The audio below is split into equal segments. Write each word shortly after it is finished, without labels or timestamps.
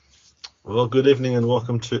Well, good evening and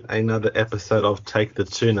welcome to another episode of Take the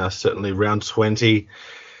Tuna. Certainly round 20,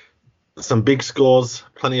 some big scores,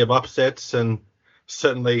 plenty of upsets, and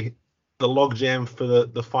certainly the logjam for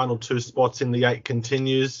the final two spots in the eight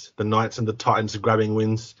continues. The Knights and the Titans are grabbing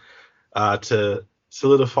wins to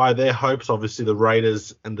solidify their hopes. Obviously, the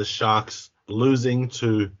Raiders and the Sharks losing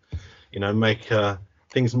to, make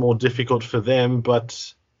things more difficult for them,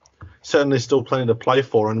 but certainly still plenty to play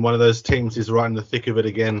for. And one of those teams is right in the thick of it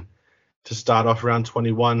again to start off round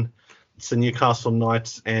 21. It's the Newcastle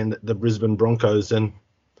Knights and the Brisbane Broncos. And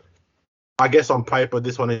I guess on paper,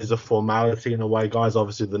 this one is a formality in a way, guys.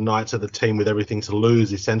 Obviously, the Knights are the team with everything to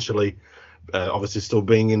lose, essentially. Obviously, still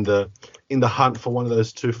being in the hunt for one of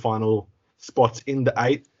those two final spots in the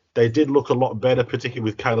eight. They did look a lot better,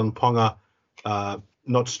 particularly with Kalen Ponga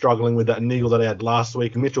not struggling with that niggle that he had last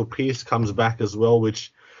week. Mitchell Pearce comes back as well,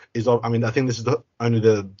 which is, I think this is only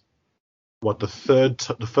the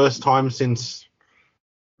first time since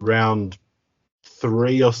round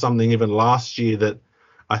 3 or something, even last year, that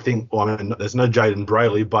I think, there's no Jaden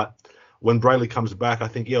Brayley, but when Brayley comes back, I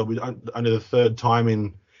think, it'll be only the third time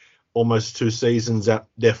in almost 2 seasons that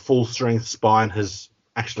their full strength spine has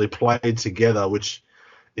actually played together, which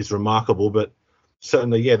is remarkable. But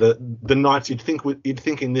certainly, the Knights, you'd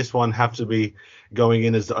think in this one have to be going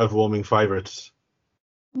in as the overwhelming favourites.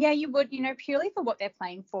 Yeah, you would, purely for what they're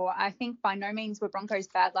playing for. I think by no means were Broncos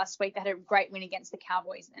bad last week. They had a great win against the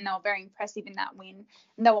Cowboys, and they were very impressive in that win.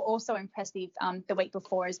 And they were also impressive the week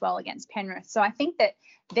before as well against Penrith. So I think that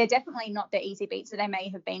they're definitely not the easy beats that they may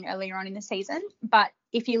have been earlier on in the season. But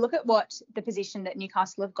if you look at what the position that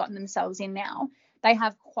Newcastle have gotten themselves in now, they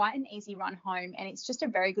have quite an easy run home, and it's just a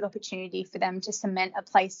very good opportunity for them to cement a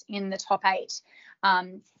place in the top 8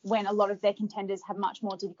 when a lot of their contenders have much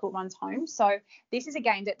more difficult runs home. So this is a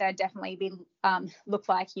game that they'd definitely be look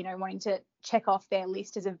like, wanting to check off their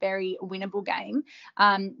list as a very winnable game.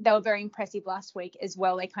 They were very impressive last week as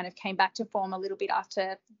well. They kind of came back to form a little bit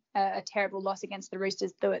after a terrible loss against the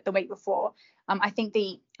Roosters the week before. I think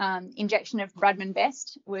the injection of Bradman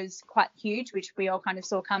Best was quite huge, which we all kind of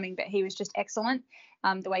saw coming, but he was just excellent.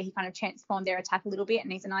 The way he kind of transformed their attack a little bit,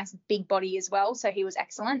 and he's a nice big body as well, so he was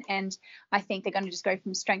excellent. And I think they're going to just go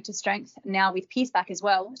from strength to strength now with Pearce back as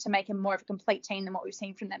well to make him more of a complete team than what we've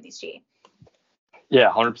seen from them this year. Yeah,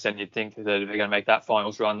 100%. You'd think that if they're going to make that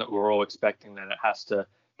finals run that we're all expecting, then it has to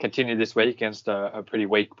continue this week against a pretty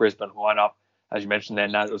weak Brisbane lineup. As you mentioned there,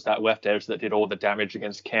 Nat, it was that left edge that did all the damage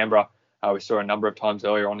against Canberra. We saw a number of times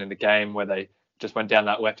earlier on in the game where they just went down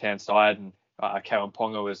that left-hand side, and Kalen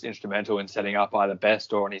Ponga was instrumental in setting up either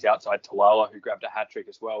Best or on his outside Talala, who grabbed a hat-trick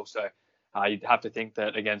as well. So you'd have to think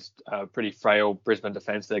that against a pretty frail Brisbane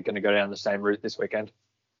defence, they're going to go down the same route this weekend.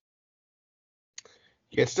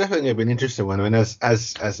 Yeah, it's definitely been an interesting one. I mean,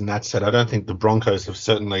 as Nat said, I don't think the Broncos have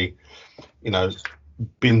certainly,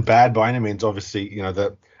 been bad by any means. Obviously,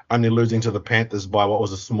 that only losing to the Panthers by what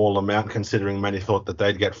was a small amount, considering many thought that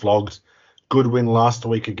they'd get flogged. Good win last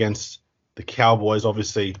week against the Cowboys.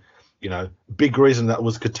 Obviously, big reason that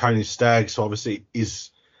was Katoni Staggs, so obviously is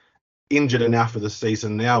injured and out for the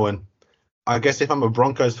season now. And I guess if I'm a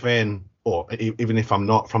Broncos fan, or even if I'm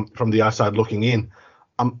not, from the outside looking in,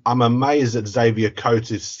 I'm amazed that Xavier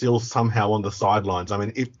Coates is still somehow on the sidelines. I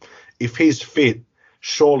mean, if he's fit,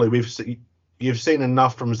 surely you've seen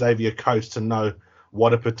enough from Xavier Coates to know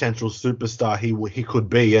what a potential superstar he could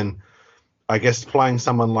be. And I guess playing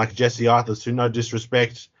someone like Jesse Arthurs, who, no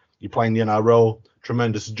disrespect, you're playing the NRL,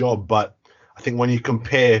 tremendous job. But I think when you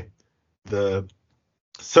compare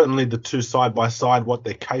certainly the two side by side, what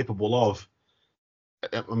they're capable of,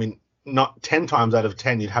 I mean, not 10 times out of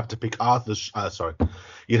 10, you'd have to pick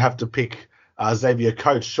you'd have to pick Xavier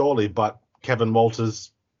Coates, surely. But Kevin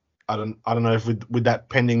Walters, I don't know if with that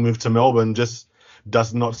pending move to Melbourne, just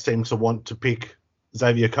does not seem to want to pick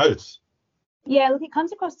Xavier Coates. Yeah, look, it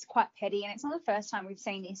comes across as quite petty, and it's not the first time we've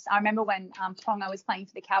seen this. I remember when Ponga was playing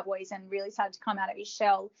for the Cowboys and really started to come out of his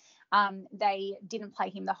shell. They didn't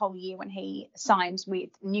play him the whole year when he signed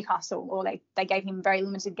with Newcastle, or they gave him very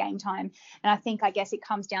limited game time. And I guess it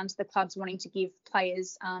comes down to the clubs wanting to give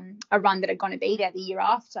players a run that are going to be there the year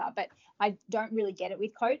after. But I don't really get it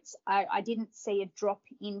with Coates. I didn't see a drop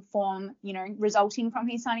in form, resulting from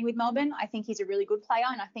his signing with Melbourne. I think he's a really good player,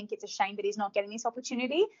 and I think it's a shame that he's not getting this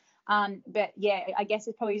opportunity. But yeah, I guess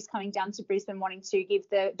it's probably just coming down to Brisbane wanting to give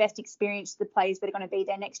the best experience to the players that are going to be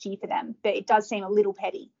there next year for them. But it does seem a little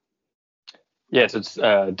petty. Yes, it's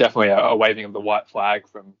definitely a waving of the white flag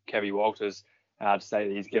from Kevin Walters to say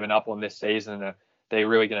that he's given up on this season. They're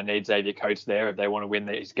really going to need Xavier Coates there if they want to win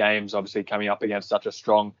these games. Obviously, coming up against such a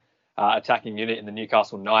strong attacking unit in the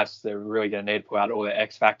Newcastle Knights, they're really going to need to pull out all their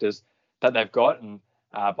X factors that they've got. And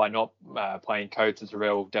by not playing Coates. It's a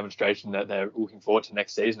real demonstration that they're looking forward to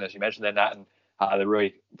next season, as you mentioned there, Nat, and they're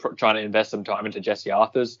really trying to invest some time into Jesse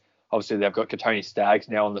Arthurs. Obviously, they've got Katoni Staggs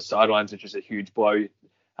now on the sidelines, which is a huge blow.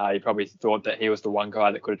 You probably thought that he was the one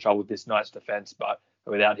guy that could have troubled this night's defence, but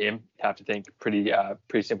without him, you have to think pretty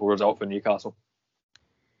simple result for Newcastle.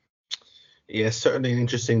 Yeah, certainly an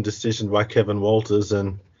interesting decision by Kevin Walters,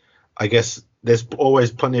 and I guess there's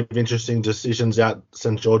always plenty of interesting decisions out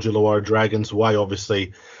St George Illawarra Dragons way.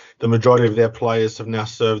 Obviously, the majority of their players have now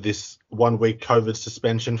served this 1 week COVID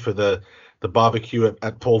suspension for the barbecue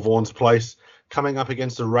at Paul Vaughan's place, coming up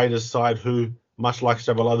against the Raiders side who, much like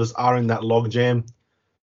several others, are in that logjam.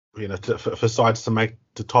 For sides to make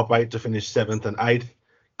the top 8 to finish 7th and 8th.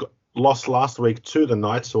 Lost last week to the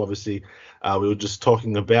Knights, so obviously we were just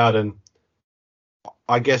talking about, and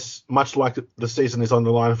I guess much like the season is on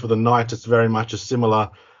the line for the Knights, it's very much a similar,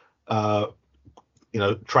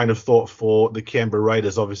 train of thought for the Canberra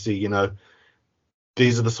Raiders. Obviously,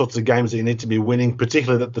 these are the sorts of games that you need to be winning,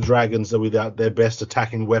 particularly that the Dragons are without their best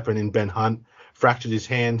attacking weapon in Ben Hunt, fractured his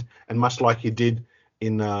hand, and much like he did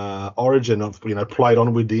in Origin, played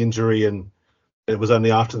on with the injury, and it was only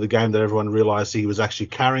after the game that everyone realised he was actually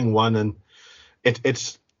carrying one. And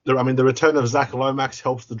the return of Zach Lomax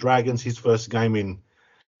helps the Dragons. His first game in,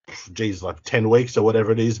 like 10 weeks or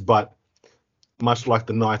whatever it is. But much like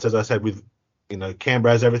the Knights, as I said, with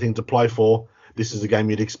Canberra has everything to play for. This is a game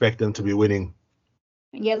you'd expect them to be winning.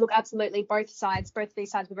 Yeah, look, absolutely. Both of these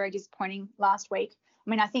sides were very disappointing last week. I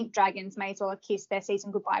mean, I think Dragons may as well have kissed their season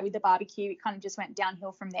goodbye with the barbecue. It kind of just went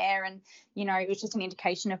downhill from there. And, it was just an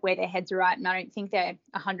indication of where their heads are at. And I don't think they're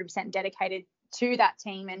 100% dedicated to that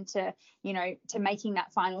team and to making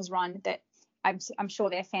that finals run that I'm sure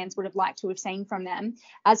their fans would have liked to have seen from them.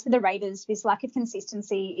 As for the Raiders, this lack of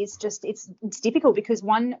consistency is just, it's difficult because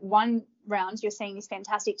one round you're seeing this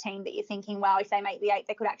fantastic team that you're thinking, wow, if they make the 8,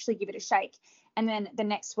 they could actually give it a shake. And then the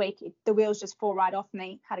next week, the wheels just fall right off, and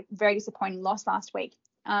they had a very disappointing loss last week.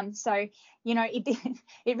 So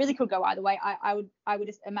it really could go either way. I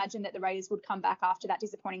would imagine that the Raiders would come back after that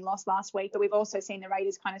disappointing loss last week, but we've also seen the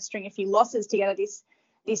Raiders kind of string a few losses together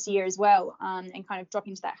this year as well, and kind of drop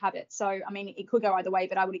into that habit. So I mean, it could go either way,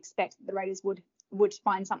 but I would expect the Raiders would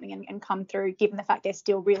find something and come through, given the fact they're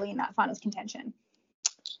still really in that finals contention.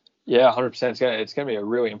 Yeah, 100%. It's going to be a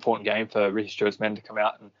really important game for Ricky Stuart's men to come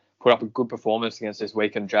out and put up a good performance against this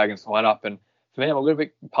weakened Dragons lineup. And for me, I'm a little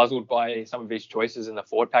bit puzzled by some of his choices in the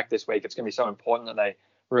forward pack this week. It's going to be so important that they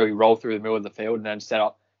really roll through the middle of the field and then set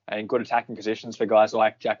up in good attacking positions for guys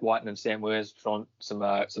like Jack Whiten and Sam Williams on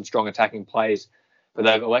some strong attacking plays. But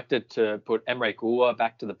they've elected to put Emre Gula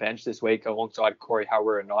back to the bench this week alongside Corey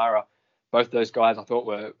Harawira-Naera. Both of those guys I thought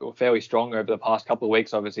were fairly strong over the past couple of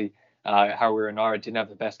weeks. Obviously, Harawira-Naera didn't have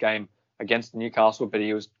the best game against Newcastle, but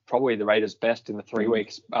he was probably the Raiders' best in the 3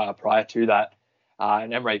 weeks prior to that.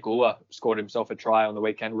 And Emre Gula scored himself a try on the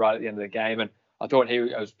weekend right at the end of the game. And I thought he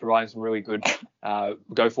was providing some really good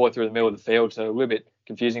go forward through the middle of the field. So a little bit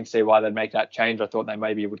confusing to see why they'd make that change. I thought they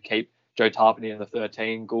maybe would keep Joe Tarpany in the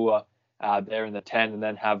 13, Gula there in the 10, and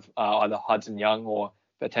then have either Hudson Young or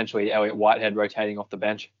potentially Elliot Whitehead rotating off the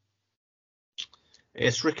bench.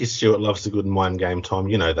 Yes, Ricky Stewart loves a good mind game, Tom.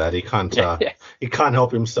 You know that. He can't he can't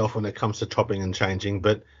help himself when it comes to chopping and changing.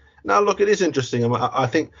 But no, look, it is interesting. I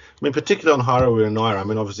think, particularly on Harawira-Naera,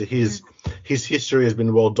 obviously his history has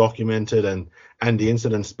been well documented and the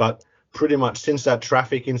incidents, but pretty much since that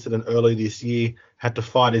traffic incident early this year, had to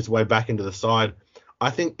fight his way back into the side. I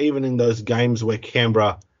think even in those games where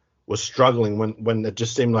Canberra was struggling, when it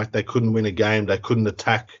just seemed like they couldn't win a game, they couldn't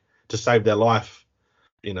attack to save their life,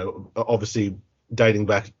 obviously dating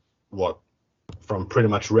back, from pretty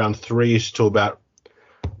much round 3-ish to about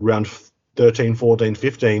round 13, 14,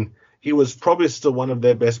 15, he was probably still one of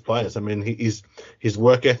their best players. His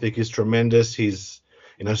work ethic is tremendous. He's,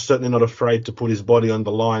 certainly not afraid to put his body on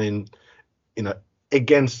the line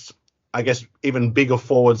against, I guess, even bigger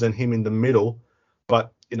forwards than him in the middle.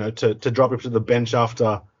 But, to drop him to the bench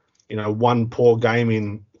after, one poor game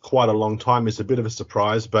in quite a long time is a bit of a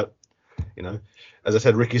surprise. But, as I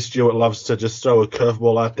said, Ricky Stewart loves to just throw a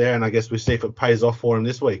curveball out there, and I guess we see if it pays off for him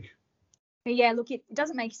this week. Yeah, look, it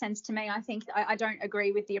doesn't make sense to me. I think I don't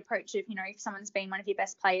agree with the approach of, if someone's been one of your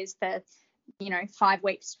best players for, 5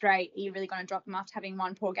 weeks straight, are you really going to drop them after having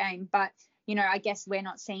one poor game? But, I guess we're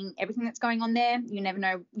not seeing everything that's going on there. You never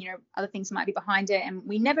know, other things might be behind it. And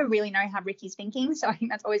we never really know how Ricky's thinking. So I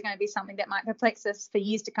think that's always going to be something that might perplex us for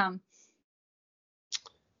years to come.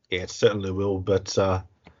 Yeah, it certainly will. But I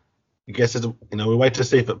guess we wait to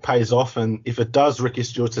see if it pays off, and if it does, Ricky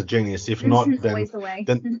Stewart's a genius. If not,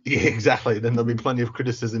 then yeah, exactly. Then there'll be plenty of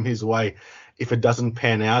criticism his way. if it doesn't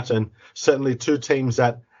pan out. And certainly two teams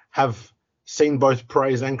that have seen both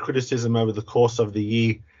praise and criticism over the course of the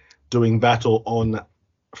year doing battle on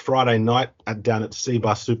Friday night down at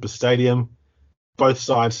Seabus Super Stadium. Both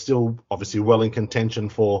sides still obviously well in contention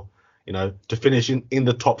for, to finish in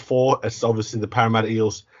the top four. It's obviously the Parramatta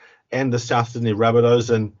Eels and the South Sydney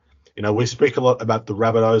Rabbitohs. And, we speak a lot about the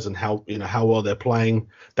Rabbitohs and how well they're playing,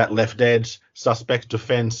 that left edge, suspect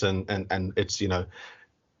defense. And it's,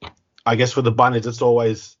 I guess for the Bunnies, it's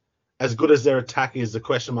always as good as their attack is, the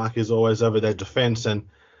question mark is always over their defense. And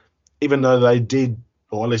even though they did,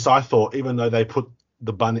 or at least I thought, even though they put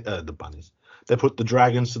they put the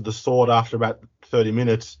Dragons to the sword after about 30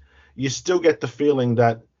 minutes, you still get the feeling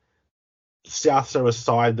that Souths are a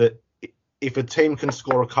side that if a team can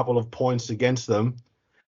score a couple of points against them,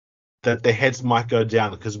 that their heads might go down,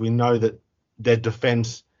 because we know that their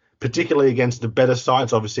defense, particularly against the better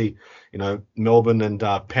sides, obviously, Melbourne and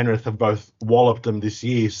Penrith have both walloped them this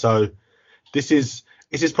year. So this is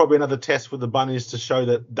probably another test for the Bunnies to show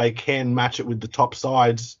that they can match it with the top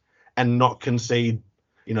sides and not concede,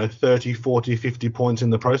 30, 40, 50 points in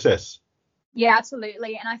the process. Yeah,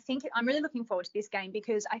 absolutely. And I think I'm really looking forward to this game,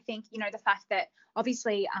 because I think, the fact that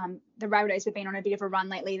obviously the Rabbitohs have been on a bit of a run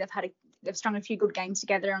lately. They've strung a few good games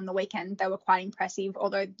together on the weekend. They were quite impressive,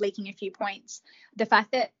 although leaking a few points. The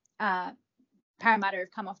fact that Parramatta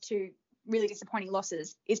have come off two really disappointing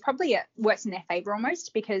losses is probably works in their favour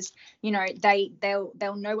almost, because they'll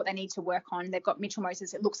know what they need to work on. They've got Mitchell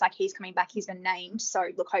Moses. It looks like he's coming back. He's been named, so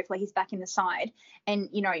look, hopefully he's back in the side, and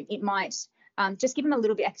it might just give them a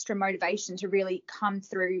little bit extra motivation to really come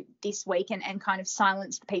through this week and kind of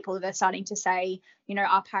silence the people that are starting to say,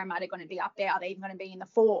 are Parramatta going to be up there? Are they even going to be in the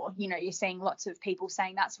four? You're seeing lots of people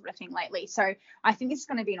saying that sort of thing lately. So I think it's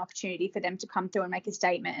going to be an opportunity for them to come through and make a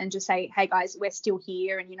statement and just say, hey guys, we're still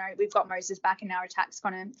here, and we've got Moses back, and our attack's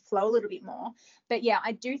going to flow a little bit more. But yeah,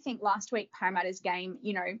 I do think last week Parramatta's game,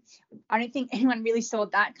 I don't think anyone really saw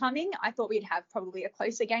that coming. I thought we'd have probably a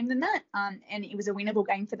closer game than that, and it was a winnable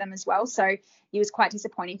game for them as well. So it was quite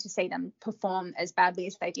disappointing to see them perform as badly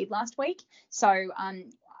as they did last week. So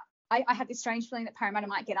I have this strange feeling that Parramatta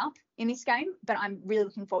might get up in this game, but I'm really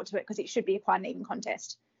looking forward to it, because it should be quite an even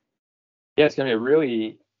contest. Yeah, it's going to be a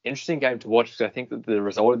really interesting game to watch, because I think that the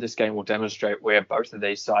result of this game will demonstrate where both of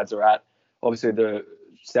these sides are at. Obviously, the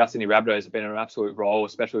South Sydney Rabbitohs have been in an absolute roll,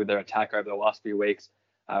 especially with their attack over the last few weeks.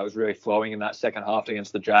 It was really flowing in that second half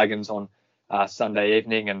against the Dragons on Sunday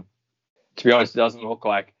evening. And to be honest, it doesn't look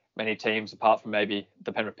like many teams, apart from maybe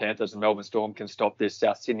the Penrith Panthers and Melbourne Storm, can stop this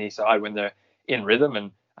South Sydney side when they're in rhythm.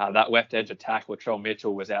 And that left edge attack, Latrell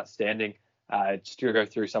Mitchell, was outstanding. Just to go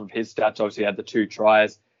through some of his stats, obviously he had the 2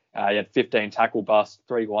 tries. He had 15 tackle busts,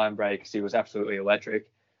 3 line breaks. He was absolutely electric.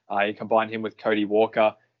 You combine him with Cody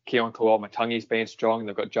Walker. Keon Kawal-Matungi's been strong.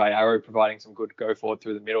 They've got Jay Arrow providing some good go forward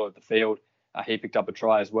through the middle of the field. He picked up a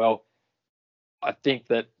try as well. I think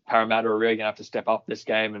that Parramatta are really going to have to step up this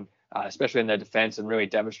game, and especially in their defence, and really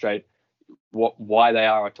demonstrate why they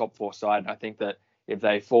are a top 4 side. And I think that if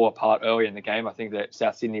they fall apart early in the game, I think that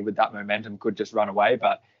South Sydney with that momentum could just run away.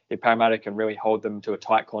 But if Parramatta can really hold them to a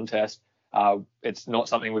tight contest, it's not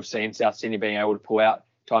something we've seen South Sydney being able to pull out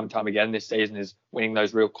time and time again this season, is winning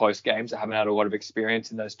those real close games. They haven't had a lot of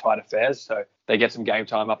experience in those tight affairs, so they get some game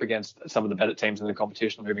time up against some of the better teams in the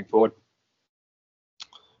competition moving forward.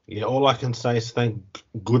 Yeah, all I can say is thank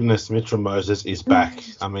goodness Mitchell Moses is back.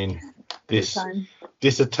 I mean, this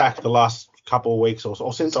attack the last couple of weeks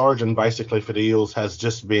or since Origin basically for the Eels has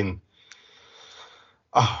just been.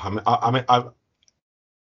 I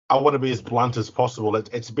want to be as blunt as possible.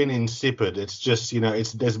 It's been insipid. It's just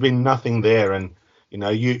there's been nothing there, and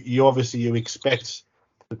you obviously expect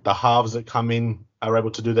that the halves that come in are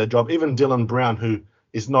able to do their job. Even Dylan Brown, who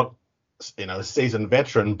is not a seasoned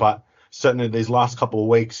veteran, but certainly these last couple of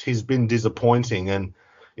weeks he's been disappointing, and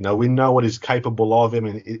we know what he's capable of. I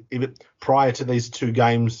mean, even prior to these 2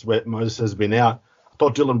 games where Moses has been out, I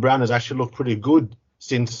thought Dylan Brown has actually looked pretty good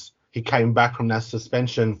since he came back from that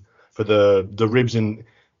suspension for the ribs in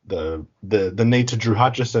the knee to Drew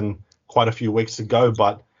Hutchison quite a few weeks ago.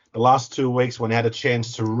 But the last 2 weeks, when he had a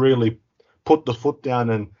chance to really put the foot down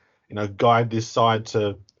and guide this side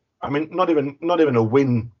to, I mean, not even a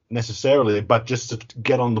win necessarily, but just to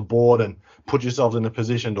get on the board and put yourself in a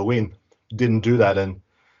position to win, didn't do that. And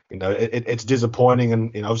it's disappointing.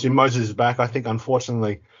 And obviously Moses is back. I think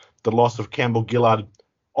unfortunately the loss of Campbell Gillard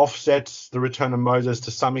offsets the return of Moses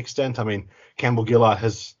to some extent. I mean, Campbell Gillard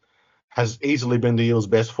has easily been the Eels'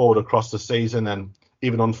 best forward across the season, and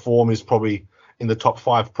even on form is probably in the top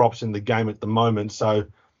 5 props in the game at the moment. So I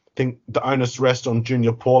think the onus rests on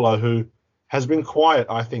Junior Paulo, who has been quiet,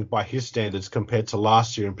 I think, by his standards compared to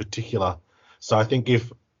last year in particular. So I think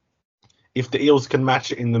if the Eels can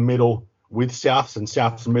match it in the middle with Souths, and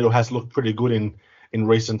Souths middle has looked pretty good in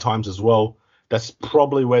recent times as well, that's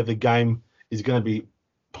probably where the game is going to be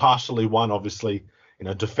partially won. Obviously,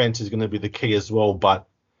 defense is going to be the key as well. But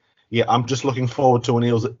yeah, I'm just looking forward to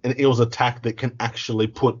an Eels attack that can actually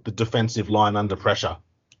put the defensive line under pressure.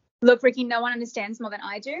 Look, Ricky, no one understands more than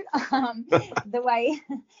I do the way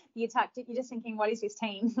you attacked it. You're just thinking, what is this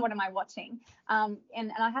team? What am I watching? And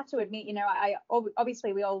I have to admit, I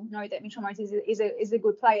obviously we all know that Mitchell Moses is a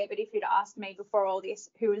good player. But if you'd asked me before all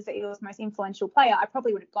this, who was the Eels' most influential player, I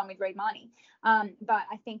probably would have gone with Reid Marnie. But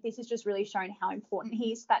I think this has just really shown how important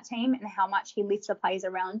he is to that team and how much he lifts the players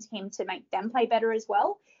around him to make them play better as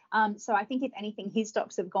well. So I think if anything, his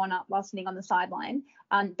stocks have gone up while sitting on the sideline,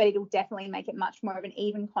 but it'll definitely make it much more of an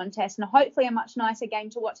even contest and hopefully a much nicer game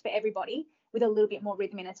to watch for everybody with a little bit more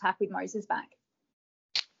rhythm in attack with Moses back.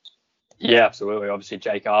 Yeah, absolutely. Obviously,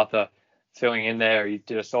 Jake Arthur filling in there. He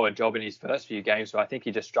did a solid job in his first few games, so I think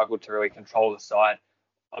he just struggled to really control the side.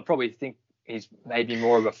 I probably think he's maybe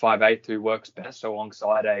more of a 5'8" who works best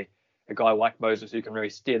alongside a guy like Moses who can really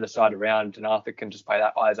steer the side around, and Arthur can just play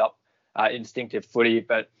that eyes up instinctive footy.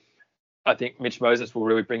 But I think Mitch Moses will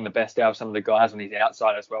really bring the best out of some of the guys on his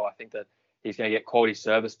outside as well. I think that he's going to get quality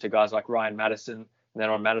service to guys like Ryan Madison, and then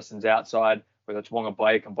on Madison's outside, whether it's Wonga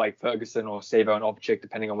Blake and Blake Ferguson or Sevo and Opchik,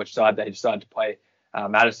 depending on which side they decide to play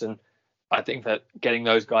Madison. I think that getting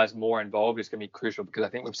those guys more involved is going to be crucial, because I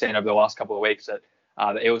think we've seen over the last couple of weeks that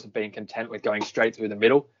the Eels have been content with going straight through the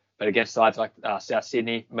middle. But against sides like South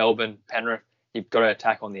Sydney, Melbourne, Penrith, you've got to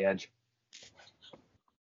attack on the edge.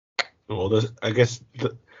 Well, I guess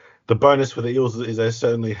the bonus for the Eels is they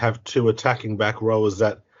certainly have two attacking back rowers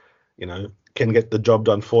that, can get the job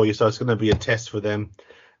done for you. So it's going to be a test for them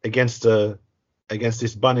against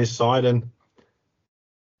this Bunnies side. And,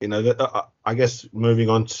 I guess moving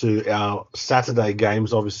on to our Saturday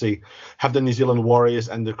games, obviously, have the New Zealand Warriors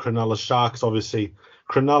and the Cronulla Sharks. Obviously,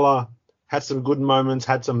 Cronulla had some good moments,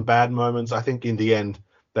 had some bad moments. I think in the end,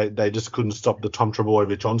 they just couldn't stop the Tom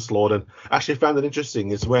Trbojevic onslaught. And I actually found it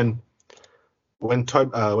interesting is when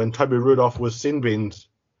Toby Rudolph was sin-binned,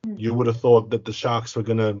 you would have thought that the Sharks were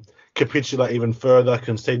going to capitulate even further,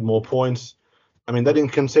 concede more points. I mean, they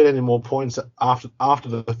didn't concede any more points after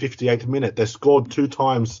the 58th minute. They scored two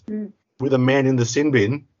times with a man in the sin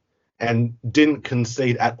bin and didn't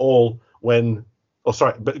concede at all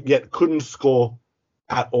but yet couldn't score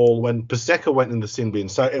at all when Paseka went in the sin bin.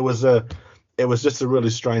 So it was just a really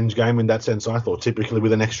strange game in that sense. I thought typically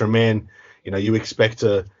with an extra man, you expect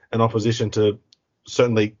an opposition to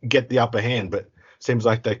certainly get the upper hand, but it seems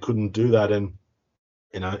like they couldn't do that. And,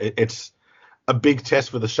 it's a big test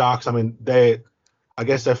for the Sharks. I mean, I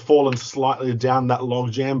guess they've fallen slightly down that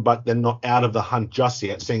logjam, but they're not out of the hunt just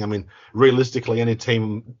yet. Realistically, any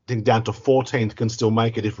team down to 14th can still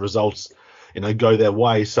make it if results, go their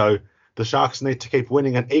way. So the Sharks need to keep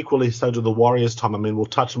winning, and equally so do the Warriors, Tom. I mean, we'll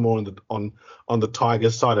touch more on the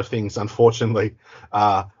Tigers side of things, unfortunately,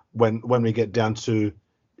 when we get down to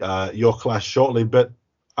your clash shortly. But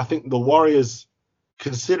I think the Warriors,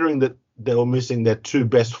 considering that they were missing their two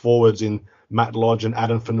best forwards in Matt Lodge and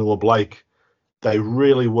Adam Fanua-Blake, they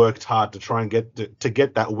really worked hard to try and get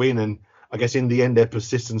that win. And I guess in the end, their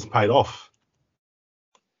persistence paid off.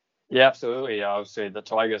 Yeah, absolutely. Obviously, the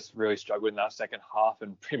Tigers really struggled in that second half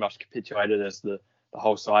and pretty much capitulated as the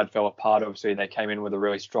whole side fell apart. Obviously, they came in with a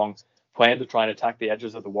really strong plan to try and attack the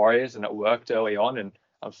edges of the Warriors, and it worked early on. And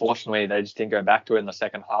unfortunately, they just didn't go back to it in the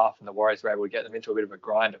second half, and the Warriors were able to get them into a bit of a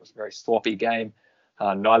grind. It was a very sloppy game.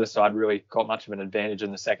 Neither side really got much of an advantage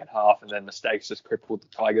in the second half, and then mistakes just crippled the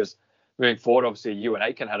Tigers. Moving forward, obviously, Ewan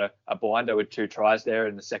Aiken had a blinder with two tries there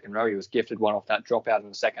in the second row. He was gifted one off that dropout in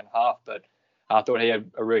the second half, but I thought he had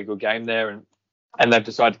a really good game there. And they've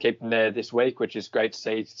decided to keep him there this week, which is great to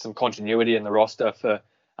see some continuity in the roster for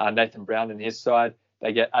Nathan Brown and his side.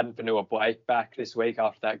 They get Adam Fanua-Blake back this week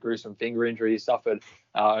after that gruesome finger injury he suffered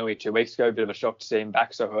only 2 weeks ago. A bit of a shock to see him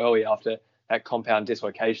back so early after that compound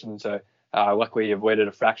dislocation. So luckily he avoided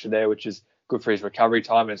a fracture there, which is good for his recovery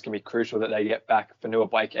time. And it's going to be crucial that they get back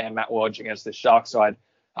Fanua-Blake and Matt Lodge against the Sharks side,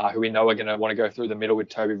 who we know are going to want to go through the middle with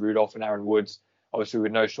Toby Rudolph and Aaron Woods. Obviously,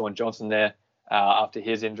 with no Sean Johnson there after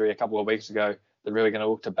his injury a couple of weeks ago, they're really going to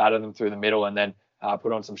look to batter them through the middle and then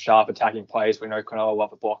put on some sharp attacking plays. We know Cronulla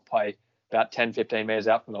love a block play about 10, 15 metres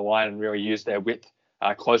out from the line and really use their width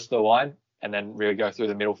close to the line and then really go through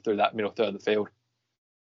the middle, through that middle third of the field.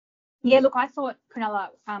 Yeah, look, I thought Cronulla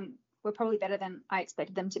were probably better than I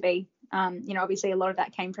expected them to be. Obviously a lot of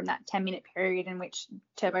that came from that 10-minute period in which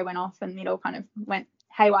Turbo went off and it all kind of went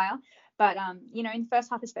haywire. But, in the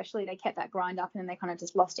first half especially, they kept that grind up and then they kind of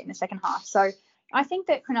just lost it in the second half. So, I think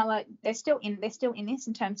that Cronulla, they're still in this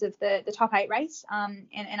in terms of the top 8 race. And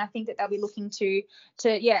I think that they'll be looking to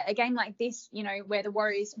a game like this, where the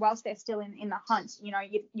Warriors, whilst they're still in the hunt,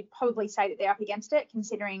 you'd probably say that they're up against it,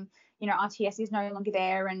 considering, RTS is no longer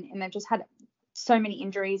there and they've just had so many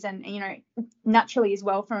injuries and naturally as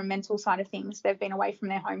well from a mental side of things, they've been away from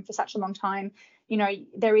their home for such a long time.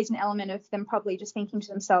 There is an element of them probably just thinking to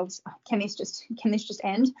themselves, can this just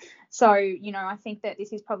end? So, I think that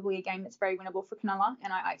this is probably a game that's very winnable for Cronulla,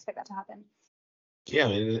 and I expect that to happen. Yeah, I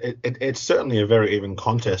mean, it's certainly a very even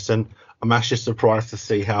contest, and I'm actually surprised to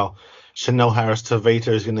see how Chanel Harris-Tavita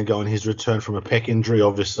is going to go in his return from a pec injury.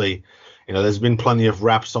 Obviously, there's been plenty of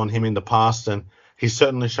raps on him in the past, and he's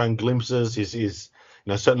certainly shown glimpses. He's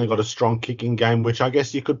certainly got a strong kicking game, which I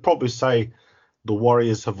guess you could probably say the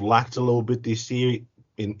Warriors have lacked a little bit this year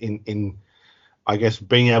in I guess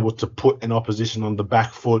being able to put an opposition on the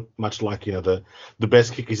back foot, much like the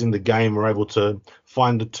best kickers in the game are able to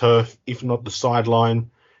find the turf, if not the sideline,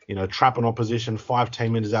 trap an opposition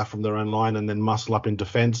 5-10 meters out from their own line and then muscle up in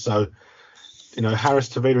defence. So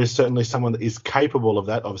Harris-Tavita is certainly someone that is capable of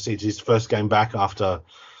that. Obviously, it's his first game back after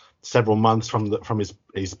several months from his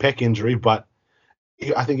pec injury, but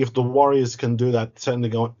I think if the Warriors can do that, certainly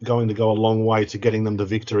going to go a long way to getting them the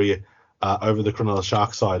victory over the Cronulla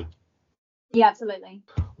Sharks side. Yeah, absolutely.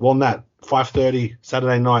 Well, Nat, 5:30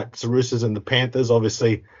 Saturday night, it's the Roosters and the Panthers.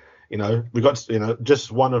 Obviously, we got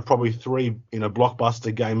just one of probably 3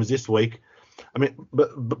 blockbuster games this week. I mean,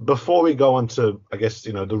 but before we go on to, I guess,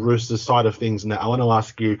 the Roosters side of things, Nat, I want to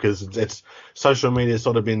ask you, because it's social media has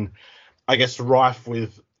sort of been, I guess, rife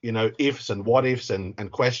with ifs and what ifs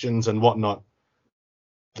and questions and whatnot.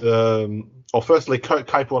 Firstly,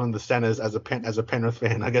 Capewell in the centres as a Penrith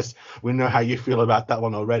fan. I guess we know how you feel about that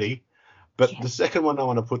one already. But The second one I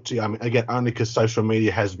want to put to you, I mean, again, only because social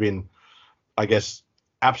media has been, I guess,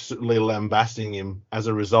 absolutely lambasting him as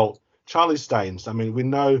a result. Charlie Staines, I mean, we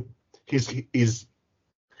know he's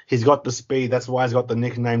got the speed. That's why he's got the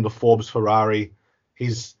nickname the Forbes Ferrari.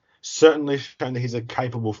 He's certainly shown that he's a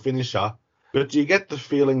capable finisher. But do you get the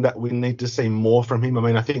feeling that we need to see more from him? I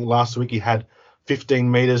mean, I think last week he had 15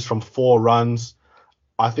 meters from 4 runs.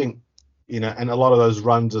 I think, and a lot of those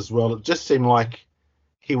runs as well, it just seemed like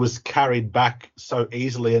he was carried back so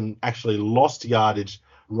easily and actually lost yardage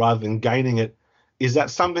rather than gaining it. Is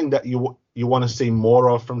that something that you want to see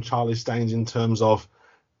more of from Charlie Staines in terms of,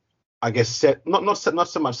 I guess, not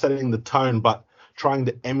so much setting the tone, but trying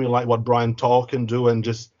to emulate what Brian Toll can do and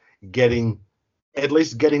just getting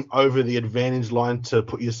over the advantage line to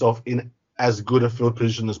put yourself in as good a field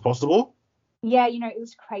position as possible? Yeah, it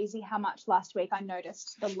was crazy how much last week I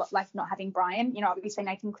noticed not having Brian. Obviously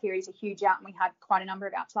Nathan Cleary is a huge out and we had quite a number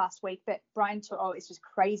of outs last week, but Brian To'o is just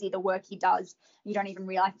crazy, the work he does. You don't even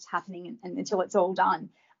realise it's happening until it's all done.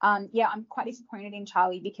 I'm quite disappointed in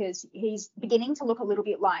Charlie because he's beginning to look a little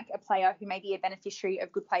bit like a player who may be a beneficiary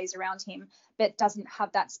of good players around him, but doesn't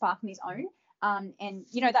have that spark on his own. And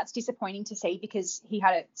that's disappointing to see because he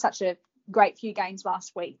had such a great few games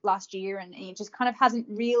last year, and he just kind of hasn't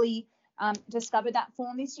really discovered that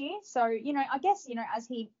form this year. So, I guess,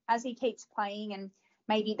 as he keeps playing and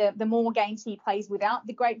maybe the more games he plays without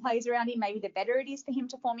the great players around him, maybe the better it is for him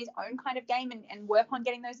to form his own kind of game and work on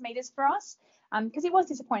getting those meters for us. Because it was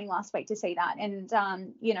disappointing last week to see that. And,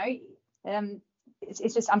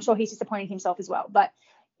 it's just, I'm sure he's disappointed himself as well. But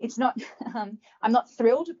it's not, I'm not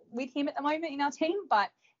thrilled with him at the moment in our team.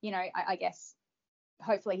 But, I guess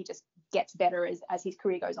hopefully he just gets better as his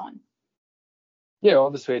career goes on. Yeah,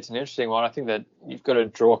 obviously it's an interesting one. I think that you've got to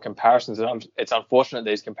draw comparisons. And it's unfortunate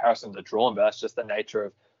these comparisons are drawn, but that's just the nature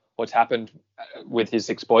of what's happened with his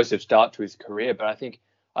explosive start to his career. But I think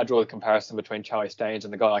I draw the comparison between Charlie Staines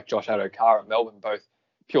and the guy like Josh Addo-Carr at Melbourne, both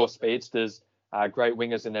pure speedsters, great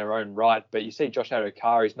wingers in their own right. But you see Josh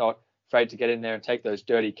Addo-Carr, he's not afraid to get in there and take those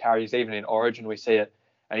dirty carries. Even in Origin, we see it.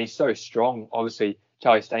 And he's so strong. Obviously,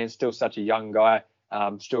 Charlie Staines still such a young guy,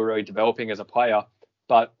 still really developing as a player.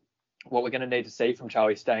 But what we're going to need to see from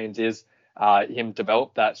Charlie Staines is him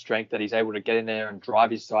develop that strength that he's able to get in there and drive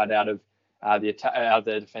his side out of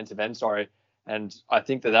the defensive end. And I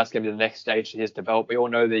think that that's going to be the next stage to his develop. We all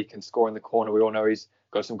know that he can score in the corner. We all know he's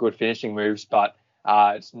got some good finishing moves, but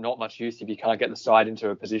it's not much use if you can't get the side into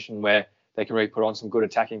a position where they can really put on some good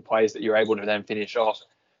attacking plays that you're able to then finish off.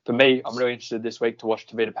 For me, I'm really interested this week to watch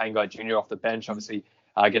Tavita Pangai Jr. off the bench, obviously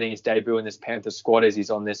getting his debut in this Panthers squad as he's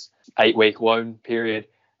on this 8-week loan period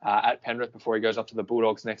at Penrith before he goes up to the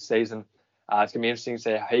Bulldogs next season. It's going to be interesting to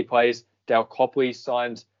see how he plays. Dale Copley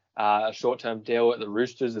signed a short-term deal at the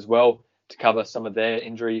Roosters as well to cover some of their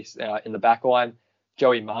injuries in the back line.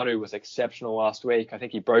 Joey Manu was exceptional last week. I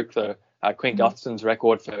think he broke the Quinn Gutherson's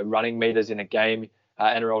record for running meters in a game.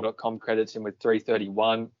 NRL.com credits him with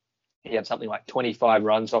 331. He had something like 25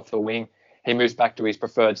 runs off the wing. He moves back to his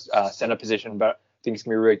preferred centre position, but I think it's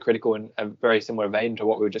going to be really critical in a very similar vein to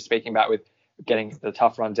what we were just speaking about with getting the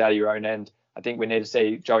tough runs out of your own end. I think we need to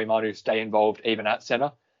see Joey Manu stay involved even at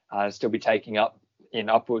centre, still be taking up in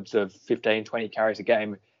upwards of 15, 20 carries a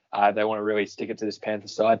game. They want to really stick it to this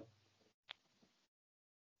Panthers side.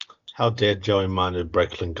 How dare Joey Manu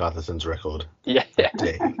break Clint Gutherson's record? Yeah.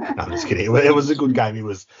 No, I'm just kidding. It was a good game.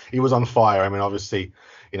 He was on fire. I mean, obviously,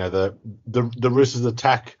 the Roosters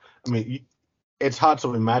attack. I mean, it's hard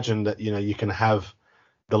to imagine that you can have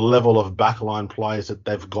the level of backline players that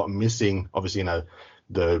they've got missing. Obviously,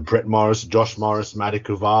 the Brett Morris, Josh Morris, Matty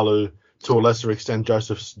Kuvalu, to a lesser extent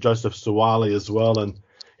Joseph Suwali as well, and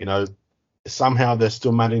somehow they're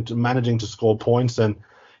still managing to score points. And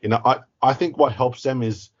I think what helps them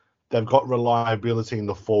is they've got reliability in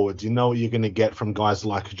the forwards. You know what you're going to get from guys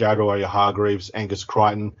like Jared Hargreaves, Angus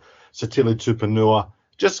Crichton, Satili Tupanua,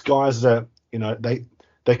 just guys that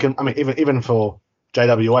they can. I mean, even for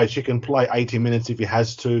JWH, he can play 80 minutes if he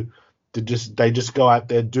has to. They just go out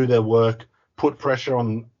there, do their work, put pressure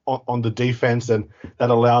on the defense, and that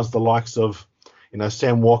allows the likes of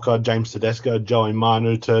Sam Walker, James Tedesco, Joey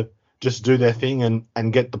Manu to just do their thing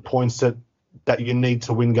and get the points that you need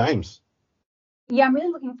to win games. Yeah, I'm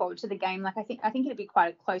really looking forward to the game. Like, I think it'll be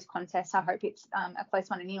quite a close contest. I hope it's a close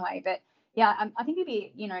one anyway. But yeah, I think it'll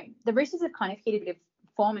be, the Roosters have kind of hit a bit of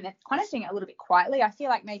form and they're kind of doing it a little bit quietly. I feel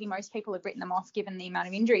like maybe most people have written them off given the amount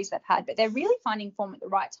of injuries they've had, but they're really finding form at the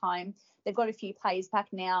right time. They've got a few players back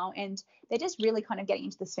now and they're just really kind of getting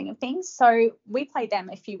into the swing of things. So we played them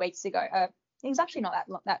a few weeks ago. It was actually not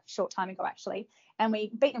that short time ago, actually. And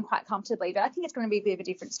we beat them quite comfortably. But I think it's going to be a bit of a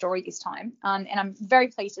different story this time. And I'm very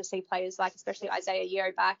pleased to see players like especially Isaiah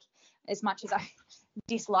Yeo back. As much as I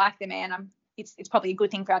dislike the man, it's probably a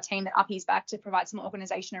good thing for our team that Uppy's back to provide some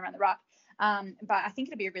organisation around the ruck. But I think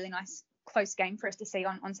it'll be a really nice, close game for us to see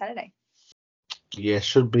on Saturday. Yeah,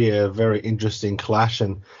 should be a very interesting clash.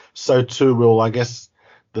 And so too will, I guess,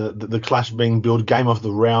 the clash being billed game of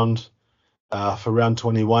the round for round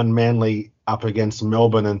 21, Manly up against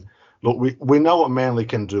Melbourne. And look, we know what Manly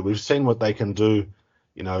can do. We've seen what they can do.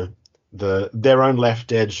 Their own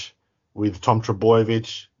left edge with Tom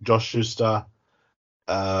Trbojevic, Josh Schuster,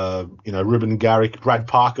 Ruben Garrick, Brad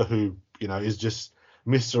Parker, who is just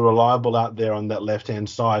Mr. Reliable out there on that left-hand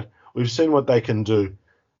side. We've seen what they can do,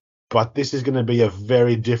 but this is going to be a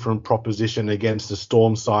very different proposition against the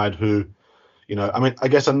Storm side who, I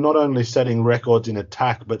guess are not only setting records in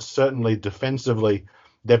attack, but certainly defensively,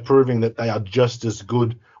 they're proving that they are just as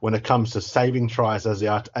good when it comes to saving tries as they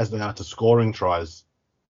are to scoring tries.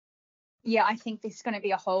 Yeah, I think this is going to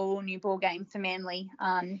be a whole new ball game for Manly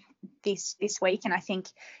this week. And I think,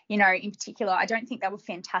 in particular, I don't think they were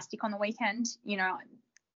fantastic on the weekend.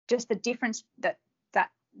 Just the difference that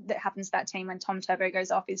happens to that team when Tom Turbo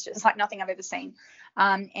goes off is just like nothing I've ever seen.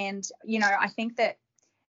 And I think that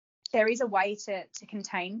there is a way to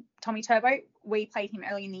contain Tommy Turbo. We played him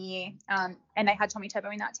early in the year and they had Tommy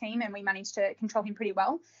Turbo in that team and we managed to control him pretty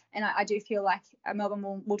well. And I do feel like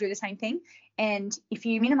Melbourne will do the same thing. And if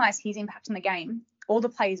you minimise his impact on the game, all the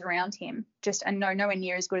players around him just are nowhere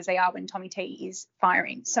near as good as they are when Tommy T is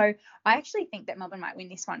firing. So I actually think that Melbourne might win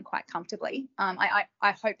this one quite comfortably. I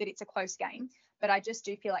hope that it's a close game, but I just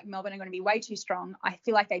do feel like Melbourne are going to be way too strong. I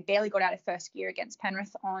feel like they barely got out of first gear against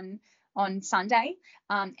Penrith on Sunday.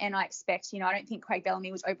 And I expect, I don't think Craig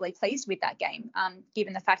Bellamy was overly pleased with that game,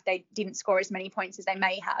 given the fact they didn't score as many points as they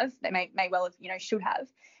may have. They may well have, should have.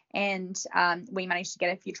 And we managed to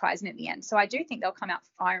get a few tries in at the end. So I do think they'll come out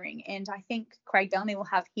firing. And I think Craig Bellamy will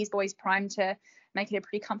have his boys primed to make it a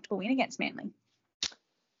pretty comfortable win against Manly.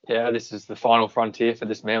 Yeah, this is the final frontier for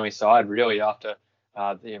this Manly side, really, after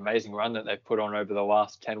the amazing run that they've put on over the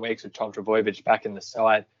last 10 weeks with Tom Trbojevic back in the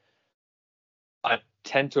side. I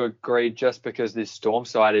tend to agree just because this Storm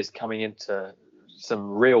side is coming into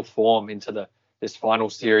some real form into this final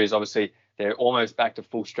series. Obviously, they're almost back to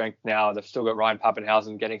full strength now. They've still got Ryan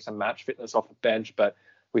Pappenhausen getting some match fitness off the bench, but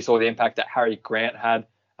we saw the impact that Harry Grant had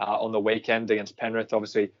on the weekend against Penrith.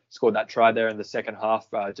 Obviously, scored that try there in the second half,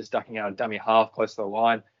 just ducking out a dummy half close to the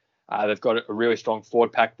line. They've got a really strong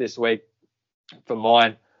forward pack this week. For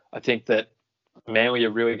mine, I think that Manly are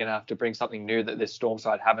really going to have to bring something new that this Storm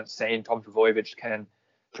side haven't seen. Tom Trbojevic can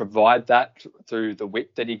provide that through the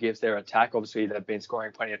whip that he gives their attack. Obviously, they've been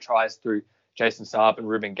scoring plenty of tries through Jason Saab and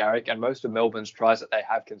Ruben Garrick, and most of Melbourne's tries that they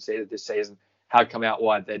have conceded this season have come out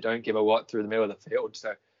wide. They don't give a lot through the middle of the field,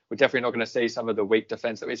 so we're definitely not going to see some of the weak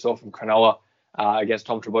defence that we saw from Cronulla against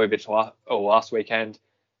Tom Trbojevic last weekend.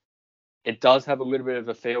 It does have a little bit of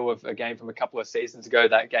a feel of a game from a couple of seasons ago,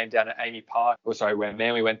 that game down at Amy Park, where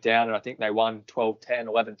Manly went down, and I think they won 12-10,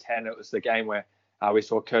 11-10. It was the game where we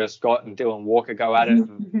saw Curtis Scott and Dylan Walker go at it.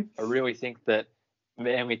 And I really think that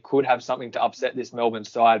Manly could have something to upset this Melbourne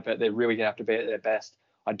side, but they're really going to have to be at their best.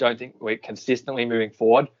 I don't think we're consistently moving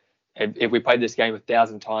forward. If we played this game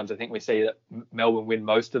 1,000 times, I think we see that Melbourne win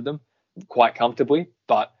most of them quite comfortably.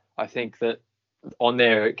 But I think that on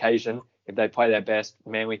their occasion, if they play their best,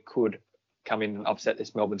 Manly could come in and upset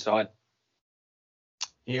this Melbourne side.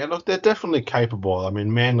 Yeah, look, they're definitely capable. I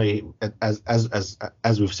mean, Manly,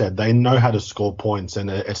 as we've said, they know how to score points, and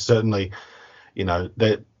it's certainly,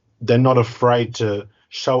 they're not afraid to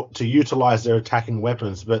utilize their attacking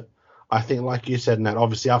weapons. But I think, like you said, Nat,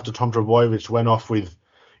 obviously after Tom Trbojevic went off with,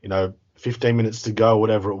 15 minutes to go,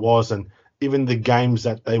 whatever it was, and even the games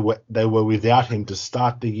that they were without him to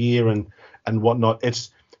start the year and whatnot, it's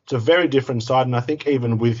a very different side. And I think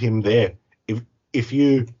even with him there, if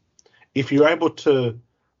you're able to,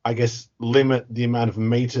 I guess, limit the amount of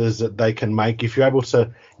meters that they can make, if you're able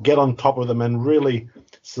to get on top of them and really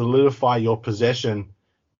solidify your possession,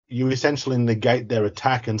 you essentially negate their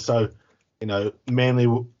attack. And so, Manly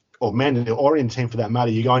or any team for that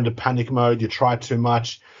matter, you go into panic mode, you try too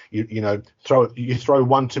much, you throw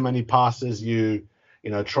one too many passes, you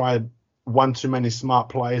try one too many smart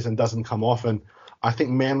plays and doesn't come off. And I think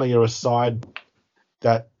Manly are a side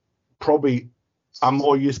that probably are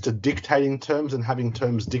more used to dictating terms and having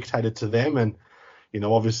terms dictated to them. And,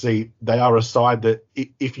 obviously they are a side that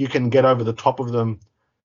if you can get over the top of them,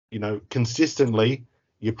 consistently,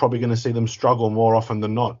 you're probably going to see them struggle more often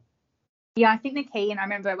than not. Yeah, I think the key, and I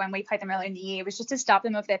remember when we played them earlier in the year, was just to starve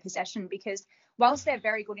them of their possession, because whilst they're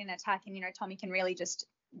very good in attack and, Tommy can really just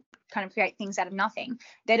kind of create things out of nothing,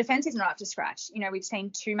 their defence is not up to scratch. We've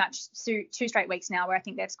seen two straight weeks now where I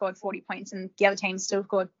think they've scored 40 points and the other team's still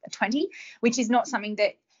scored 20, which is not something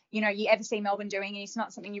that, you ever see Melbourne doing, and it's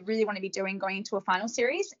not something you really want to be doing going into a final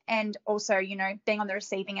series. And also, being on the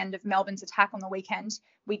receiving end of Melbourne's attack on the weekend,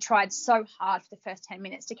 we tried so hard for the first 10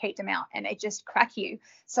 minutes to keep them out, and they just crack you.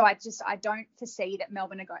 So I don't foresee that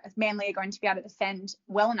Manly are going to be able to defend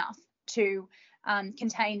well enough to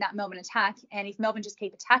contain that Melbourne attack. And if Melbourne just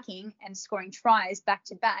keep attacking and scoring tries back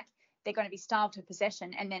to back, they're going to be starved of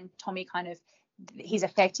possession, and then Tommy his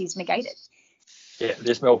effect is negated. Yeah,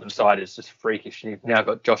 this Melbourne side is just freakish. You've now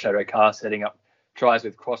got Josh Adokar setting up tries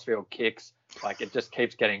with crossfield kicks. It just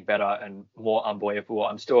keeps getting better and more unbelievable.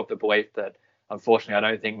 I'm still of the belief that, unfortunately,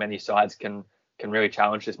 I don't think many sides can really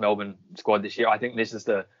challenge this Melbourne squad this year. I think this is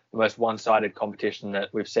the most one-sided competition that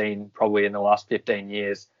we've seen probably in the last 15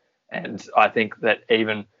 years. And I think that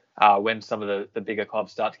even when some of the bigger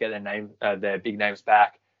clubs start to get their big names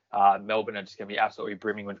back, Melbourne are just going to be absolutely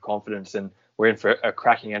brimming with confidence. And we're in for a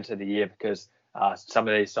cracking end to the year, because some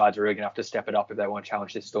of these sides are really going to have to step it up if they want to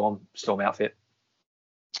challenge this Storm outfit.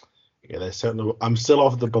 Yeah, they certainly. I'm still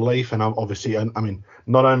of the belief, and I'm obviously,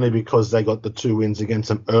 not only because they got the 2 wins against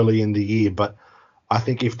them early in the year, but I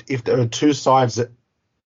think if there are two sides that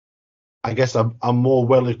I guess are more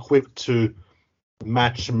well equipped to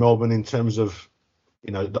match Melbourne in terms of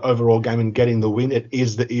the overall game and getting the win, it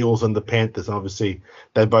is the Eels and the Panthers. And obviously,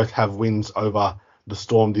 they both have wins over the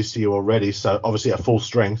Storm this year already, so obviously at full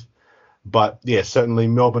strength. But yeah, certainly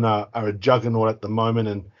Melbourne are a juggernaut at the moment,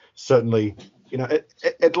 and certainly,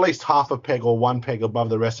 at least half a peg or one peg above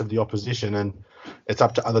the rest of the opposition. And it's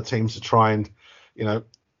up to other teams to try and,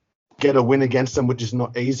 get a win against them, which is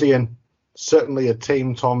not easy. And certainly a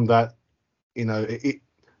team, Tom, that,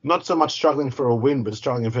 not so much struggling for a win, but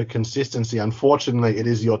struggling for consistency. Unfortunately, it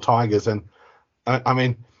is your Tigers. And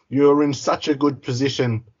you're in such a good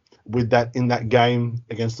position with that in that game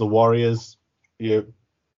against the Warriors. You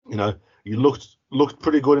looked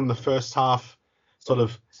pretty good in the first half.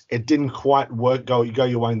 It didn't quite go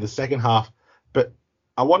your way in the second half. But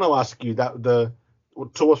I want to ask you that the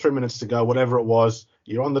 2 or 3 minutes to go, whatever it was,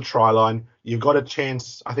 you're on the try line. You've got a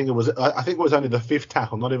chance. I think it was only the 5th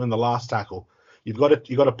tackle, not even the last tackle. You've got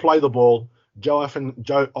to play the ball. Joe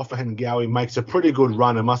Offahengawi makes a pretty good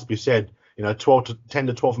run, it must be said. 10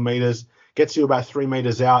 to 12 meters, gets you about 3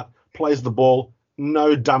 meters out, plays the ball,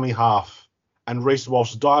 no dummy half. And Reece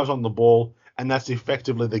Walsh dives on the ball, and that's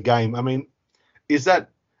effectively the game. Is that?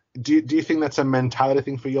 Do you think that's a mentality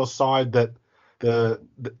thing for your side, that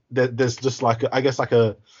there's just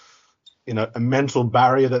a mental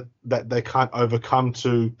barrier that they can't overcome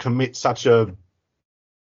to commit such a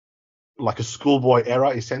schoolboy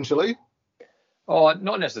error, essentially? Oh,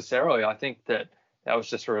 not necessarily. I think that was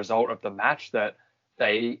just a result of the match, that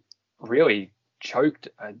they really choked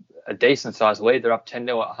a decent sized lead. They're up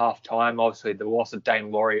 10-0 at half time. Obviously, the loss of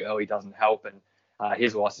Dane Laurie early doesn't help, and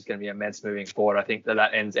his loss is going to be immense moving forward. I think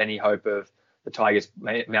that ends any hope of the Tigers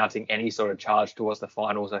mounting any sort of charge towards the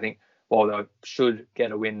finals. I think while they should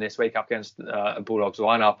get a win this week up against a Bulldogs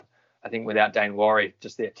lineup, I think without Dane Laurie,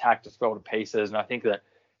 just the attack just fell to pieces. And I think that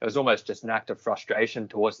it was almost just an act of frustration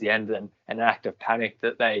towards the end and an act of panic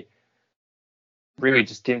that they really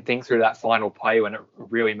just didn't think through that final play when it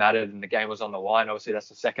really mattered and the game was on the line. Obviously, that's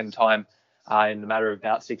the second time in the matter of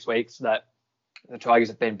about 6 weeks that the Tigers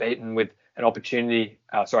have been beaten with an opportunity.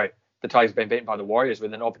 The Tigers have been beaten by the Warriors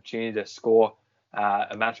with an opportunity to score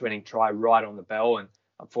a match-winning try right on the bell. And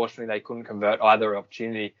unfortunately, they couldn't convert either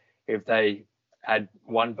opportunity. If they had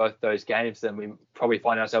won both those games, then we probably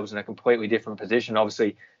find ourselves in a completely different position.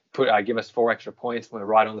 Obviously, give us 4 extra points. We're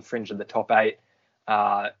right on the fringe of the top 8.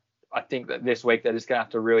 I think that this week they're just going to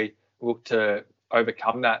have to really look to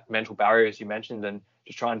overcome that mental barrier, as you mentioned, and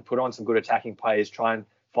just try and put on some good attacking plays, try and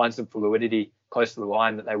find some fluidity close to the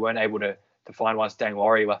line that they weren't able to find once Dane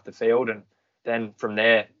Laurie left the field. And then from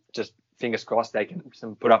there, just fingers crossed they can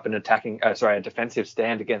put up a defensive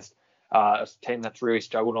stand against a team that's really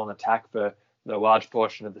struggled on attack for the large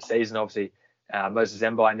portion of the season. Obviously, Moses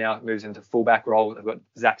Mbye now moves into fullback role. They've got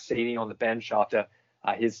Zach Seaney on the bench after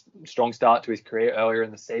his strong start to his career earlier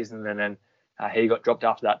in the season, and then he got dropped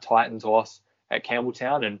after that Titans loss at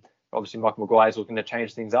Campbelltown. And obviously Michael Maguire is looking to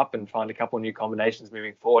change things up and find a couple of new combinations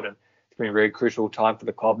moving forward. And it's been a really crucial time for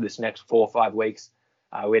the club this next 4 or 5 weeks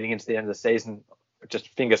leading into the end of the season. Just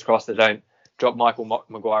fingers crossed they don't drop Michael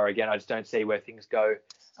Maguire again. I just don't see where things go.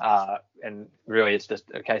 And really it's just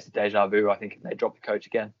a case of deja vu, I think, if they drop the coach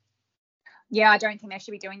again. Yeah, I don't think they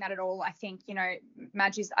should be doing that at all. I think,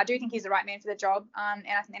 Madge I do think he's the right man for the job, and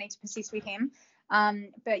I think they need to persist with him.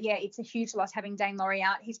 But yeah, it's a huge loss having Dane Laurie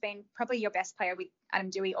out. He's been probably your best player with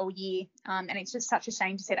Adam Doueihi all year, and it's just such a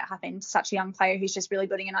shame to see that happen to such a young player who's just really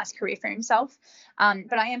building a nice career for himself.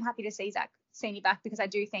 But I am happy to see Zach Seaney back, because I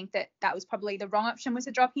do think that was probably the wrong option, was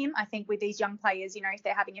to drop him. I think with these young players, if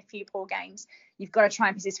they're having a few poor games, you've got to try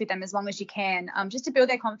and persist with them as long as you can, just to build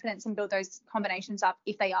their confidence and build those combinations up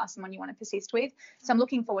if they are someone you want to persist with. So I'm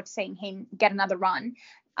looking forward to seeing him get another run.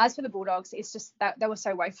 As for the Bulldogs, it's just that they were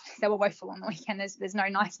so woeful. They were woeful on the weekend. There's no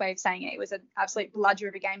nice way of saying it. It was an absolute bludger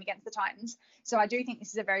of a game against the Titans. So I do think this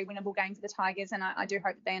is a very winnable game for the Tigers, and I do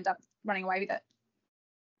hope that they end up running away with it.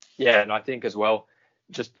 Yeah, and I think as well,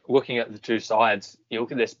 just looking at the two sides, you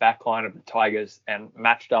look at this back line of the Tigers and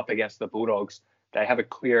matched up against the Bulldogs, they have a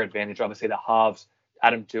clear advantage. Obviously, the halves,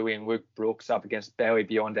 Adam Doueihi and Luke Brooks, up against Bailey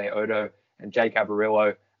Bionde Odo and Jake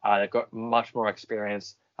Averillo. They've got much more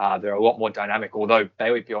experience. They're a lot more dynamic, although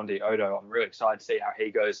Bailey Bionde Odo, I'm really excited to see how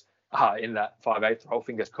he goes in that 5/8 role.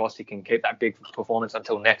 Fingers crossed he can keep that big performance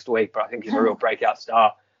until next week, but I think he's a real breakout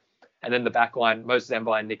star. And then the back line, Moses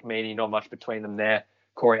Mbye and Nick Meaney, not much between them there.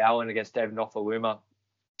 Corey Allen against David Nofaluma.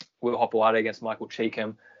 Will Hopewada against Michael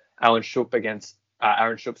Cheekham, Aaron Shupp against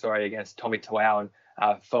Tommy Tawau,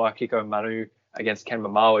 and Kiko Manu against Ken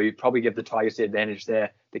Mamalu. You'd probably give the Tigers the advantage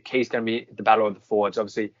there. The key's going to be the battle of the forwards.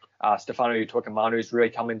 Obviously, Stefano Utoikamanu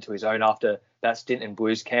really come into his own after that stint in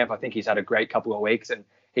Blues camp. I think he's had a great couple of weeks, and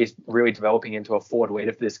he's really developing into a forward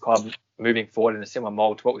leader for this club moving forward in a similar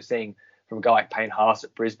mould to what we're seeing from a guy like Payne Haas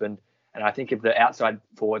at Brisbane. And I think if the outside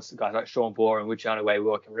forwards, guys like Sean Bloor and Luciano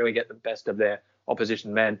Wailua, can really get the best of their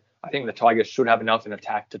opposition men, I think the Tigers should have enough in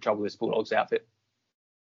attack to trouble this Bulldogs outfit.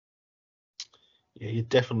 Yeah, you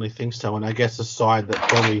definitely think so. And I guess a side that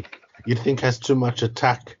probably you'd think has too much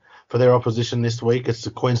attack for their opposition this week, it's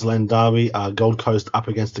the Queensland Derby, Gold Coast up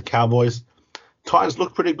against the Cowboys. Titans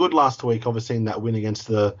looked pretty good last week, obviously, in that win against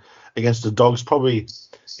the Dogs. Probably,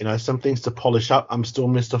 some things to polish up. I'm still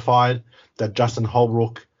mystified that Justin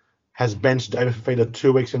Holbrook has benched David Fafita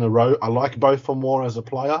 2 weeks in a row. I like both for more as a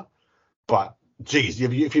player, but geez,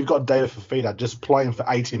 if you've got David Fafita, just play him for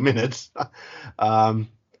 80 minutes.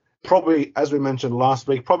 Probably, as we mentioned last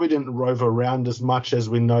week, probably didn't rove around as much as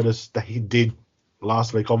we noticed that he did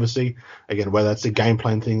last week, obviously. Again, whether that's a game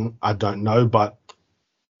plan thing, I don't know. But,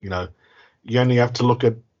 you only have to look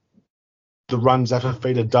at the runs that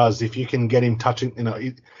Fafita does. If you can get him touching,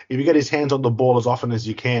 if you get his hands on the ball as often as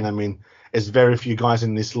you can, I mean, there's very few guys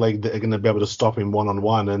in this league that are going to be able to stop him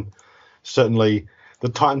one-on-one. And certainly the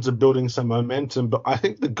Titans are building some momentum, but I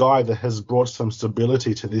think the guy that has brought some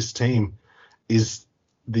stability to this team is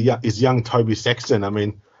young Toby Sexton. I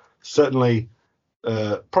mean, certainly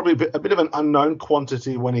probably a bit of an unknown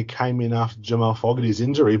quantity when he came in after Jamal Fogarty's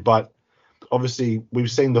injury, but obviously we've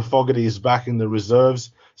seen the Fogarty is back in the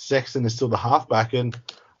reserves. Sexton is still the halfback, and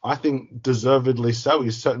I think deservedly so.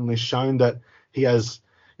 He's certainly shown that he has,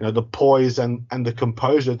 the poise and the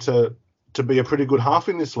composure to to be a pretty good half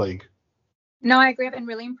in this league. No, I agree. I've been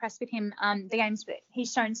really impressed with him. The games that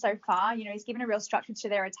he's shown so far, he's given a real structure to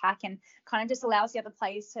their attack and kind of just allows the other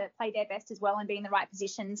players to play their best as well and be in the right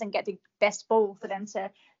positions and get the best ball for them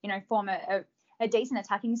to, form a decent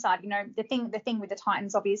attacking side. The thing with the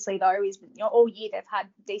Titans, obviously, though, is all year they've had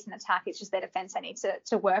decent attack. It's just their defense they need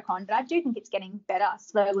to work on. But I do think it's getting better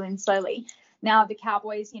slowly and slowly. Now, the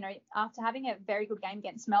Cowboys, after having a very good game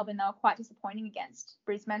against Melbourne, they were quite disappointing against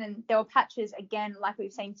Brisbane. And there were patches, again, like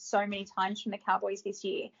we've seen so many times from the Cowboys this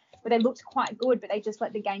year, where they looked quite good, but they just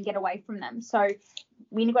let the game get away from them. So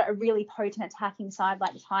when you've got a really potent attacking side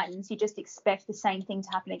like the Titans, you just expect the same thing to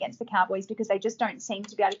happen against the Cowboys because they just don't seem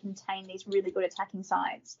to be able to contain these really good attacking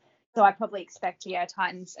sides. So I probably expect, a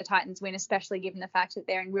Titans win, especially given the fact that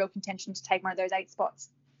they're in real contention to take one of those 8 spots.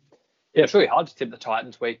 Yeah, it's really hard to tip the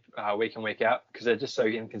Titans week in, week out because they're just so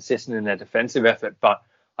inconsistent in their defensive effort. But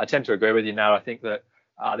I tend to agree with you now. I think that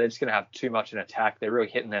they're just going to have too much in attack. They're really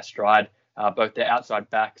hitting their stride. Both their outside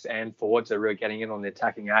backs and forwards are really getting in on the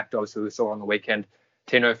attacking act. Obviously, we saw on the weekend,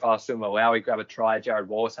 Tino Fa'asuamaleaui grabbed a try. Jared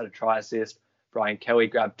Wallace had a try assist. Brian Kelly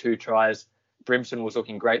grabbed 2 tries. Brimson was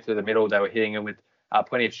looking great through the middle. They were hitting him with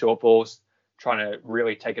plenty of short balls, trying to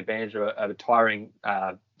really take advantage of a tiring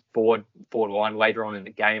forward line later on in the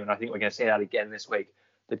game. And I think we're going to see that again this week.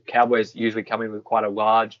 The Cowboys usually come in with quite a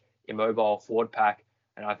large, immobile forward pack.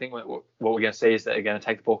 And I think what we're going to see is that they're going to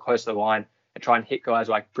take the ball close to the line and try and hit guys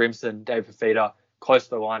like Brimson, Dave Fafita, close to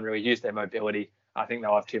the line, really use their mobility. I think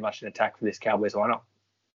they'll have too much in attack for this Cowboys lineup.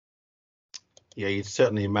 Yeah, you'd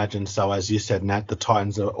certainly imagine so. As you said, Nat, the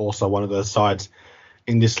Titans are also one of those sides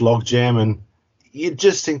in this logjam, and you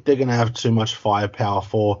just think they're going to have too much firepower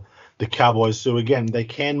for the Cowboys, who, again, they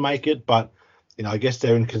can make it, but, I guess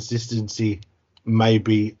their inconsistency may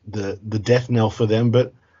be the death knell for them.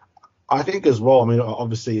 But I think as well,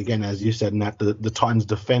 obviously, again, as you said, Nat, the Titans'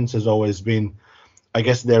 defense has always been, I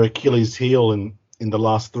guess, their Achilles heel in the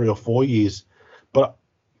last 3 or 4 years. But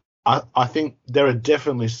I think there are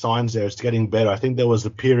definitely signs there. It's getting better. I think there was a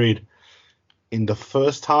period in the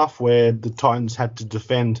first half where the Titans had to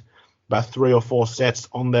defend about 3 or 4 sets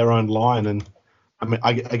on their own line. And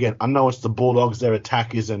I know it's the Bulldogs. Their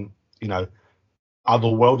attack isn't,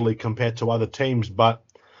 otherworldly compared to other teams, but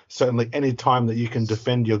certainly any time that you can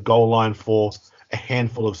defend your goal line for a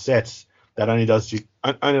handful of sets, that only does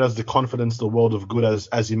the confidence the world of good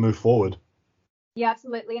as you move forward. Yeah,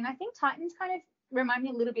 absolutely. And I think Titans kind of remind me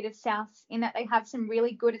a little bit of South in that they have some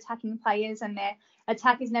really good attacking players and their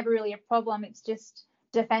attack is never really a problem. It's just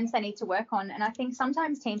defense they need to work on. And I think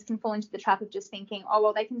sometimes teams can fall into the trap of just thinking, oh,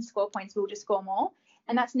 well, they can score points, we'll just score more.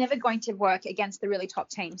 And that's never going to work against the really top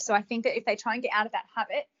teams. So I think that if they try and get out of that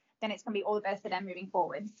habit, then it's going to be all the better for them moving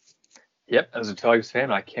forward. Yep, as a Tigers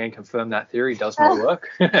fan, I can confirm that theory does not work.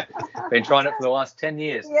 Been trying it for the last 10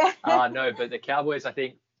 years. Yeah. No, but the Cowboys, I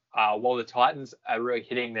think, while the Titans are really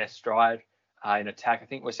hitting their stride in attack, I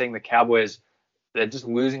think we're seeing the Cowboys, they're just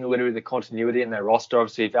losing a little bit of the continuity in their roster.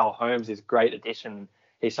 Obviously, Val Holmes is a great addition.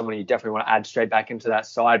 He's someone you definitely want to add straight back into that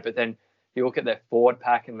side. But then you look at their forward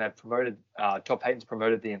pack and they've promoted, Todd Payton's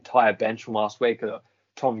promoted the entire bench from last week.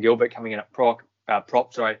 Tom Gilbert coming in at prop,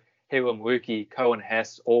 Heilum Luki, Cohen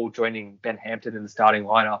Hess, all joining Ben Hampton in the starting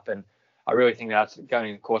lineup. And I really think that's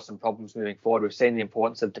going to cause some problems moving forward. We've seen the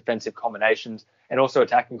importance of defensive combinations and also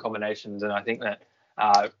attacking combinations. And I think that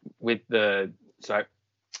with the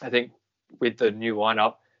new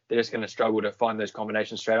lineup, they're just going to struggle to find those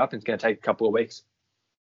combinations straight up. It's going to take a couple of weeks.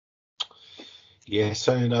 Yeah, it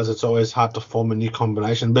certainly does. It's always hard to form a new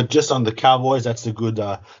combination. But just on the Cowboys, that's a good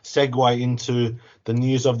segue into the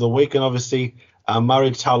news of the week. And obviously, Murray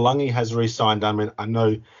Taulagi has re-signed. I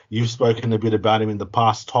know you've spoken a bit about him in the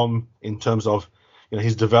past, Tom, in terms of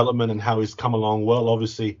his development and how he's come along well.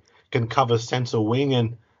 Obviously, can cover centre wing,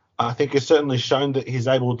 and I think it's certainly shown that he's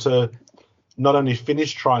able to not only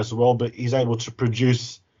finish tries well, but he's able to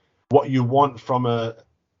produce what you want from a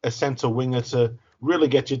centre winger to really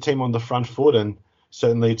get your team on the front foot. And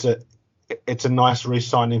certainly it's a nice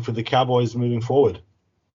re-signing for the Cowboys moving forward.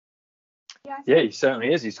 Yeah, he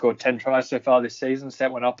certainly is. He scored 10 tries so far this season,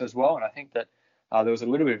 set one up as well. And I think that there was a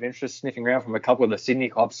little bit of interest sniffing around from a couple of the Sydney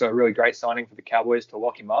clubs. So a really great signing for the Cowboys to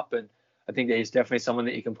lock him up. And I think that he's definitely someone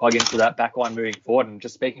that you can plug into that back line moving forward. And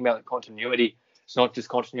just speaking about the continuity, it's not just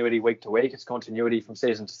continuity week to week, it's continuity from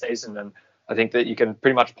season to season. And I think that you can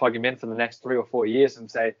pretty much plug him in for the next 3 or 4 years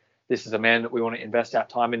and say, this is a man that we want to invest our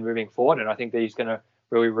time in moving forward. And I think that he's going to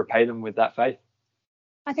really repay them with that faith.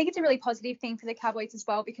 I think it's a really positive thing for the Cowboys as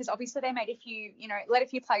well, because obviously they made let a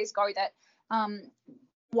few players go that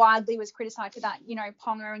widely was criticised for that,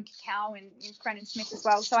 Ponga and Cacao and Brendan Smith as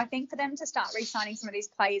well. So I think for them to start re-signing some of these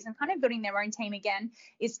players and kind of building their own team again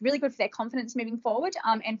is really good for their confidence moving forward,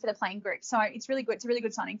 and for the playing group. So it's really good. It's a really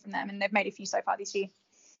good signing from them, and they've made a few so far this year.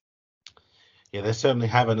 Yeah, they certainly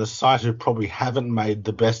haven't. A side who probably haven't made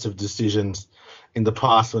the best of decisions in the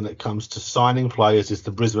past when it comes to signing players is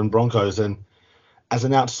the Brisbane Broncos. And as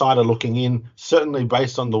an outsider looking in, certainly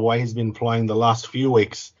based on the way he's been playing the last few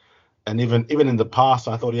weeks, and even in the past,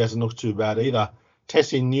 I thought he hasn't looked too bad either.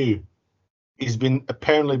 Tessie New, he's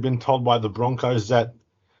apparently been told by the Broncos that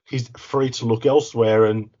he's free to look elsewhere.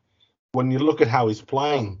 And when you look at how he's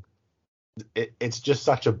playing, it's just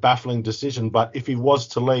such a baffling decision. But if he was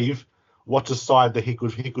to leave, what's a side that he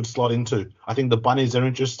could slot into? I think the Bunnies are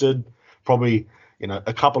interested. Probably,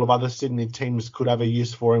 a couple of other Sydney teams could have a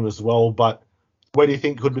use for him as well. But where do you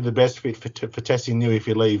think could be the best fit for Tessie New if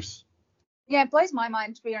he leaves? Yeah, it blows my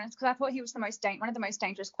mind, to be honest, because I thought he was one of the most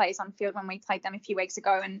dangerous players on field when we played them a few weeks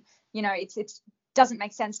ago. And, it doesn't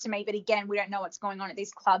make sense to me. But again, we don't know what's going on at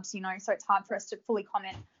these clubs, so it's hard for us to fully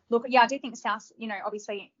comment. Look, yeah, I do think South,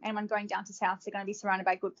 obviously anyone going down to South, they're going to be surrounded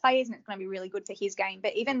by good players, and it's going to be really good for his game.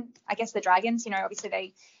 But even, I guess, the Dragons,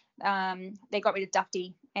 obviously they got rid of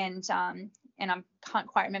Dufty, and I can't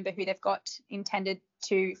quite remember who they've got intended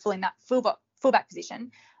to fill in that fullback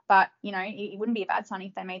position. But, it wouldn't be a bad signing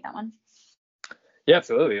if they made that one. Yeah,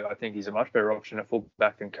 absolutely. I think he's a much better option at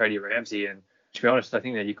fullback than Cody Ramsey. And to be honest, I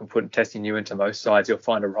think that you can put Tessie New into most sides. You'll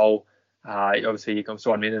find a role. Obviously, you can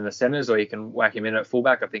slot him in the centres, or you can whack him in at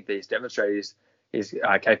fullback. I think that he's demonstrated his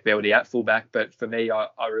capability at fullback. But for me,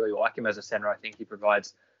 I really like him as a centre. I think he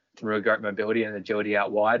provides some really great mobility and agility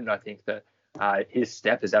out wide. And I think that his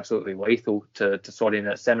step is absolutely lethal to slot in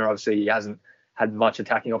at centre. Obviously, he hasn't had much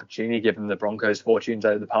attacking opportunity given the Broncos' fortunes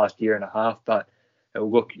over the past year and a half. But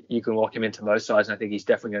you can lock him into most sides, and I think he's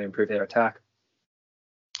definitely going to improve their attack.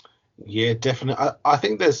 Yeah, definitely. I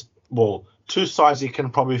think there's, two sides he can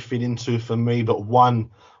probably fit into for me, but one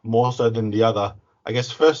more so than the other. I guess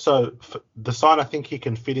first, the side I think he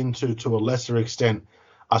can fit into to a lesser extent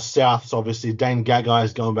are Souths. Obviously, Dane Gagai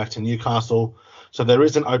is going back to Newcastle, so there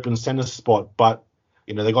is an open centre spot, but,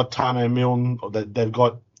 they've got Tano Milne, they've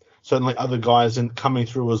got certainly other guys coming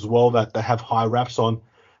through as well that they have high raps on.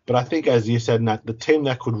 But I think, as you said, Nat, the team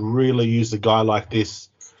that could really use a guy like this,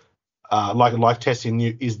 like Tessie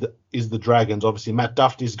New, is the Dragons. Obviously, Matt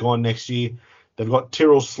Dufty's gone next year. They've got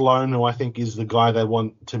Tyrrell Sloan, who I think is the guy they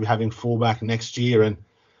want to be having fullback next year. And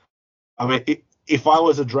I mean, if I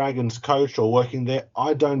was a Dragons coach or working there,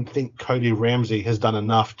 I don't think Cody Ramsey has done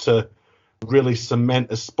enough to really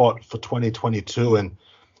cement a spot for 2022. And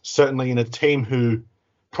certainly in a team who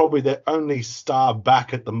probably their only star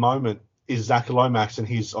back at the moment is Zach Lomax, and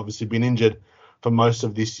he's obviously been injured for most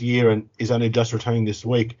of this year and is only just returning this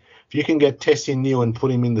week. If you can get Tessie New and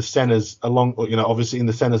put him in the centres obviously in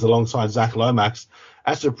the centres alongside Zach Lomax,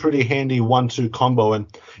 that's a pretty handy 1-2 combo. And,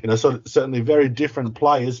 certainly very different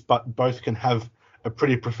players, but both can have a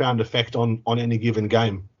pretty profound effect on any given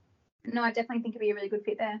game. No, I definitely think it'd be a really good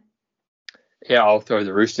fit there. Yeah, I'll throw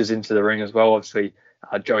the Roosters into the ring as well. Obviously,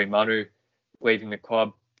 Joey Manu leaving the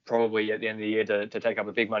club probably at the end of the year to take up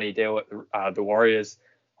a big money deal at the Warriors.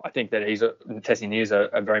 I think that Tessie New is a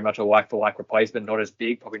very much a like-for-like replacement, not as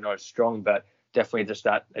big, probably not as strong, but definitely just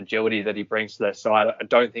that agility that he brings to their side. I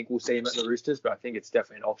don't think we'll see him at the Roosters, but I think it's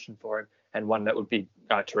definitely an option for him, and one that would be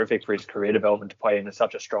terrific for his career development to play in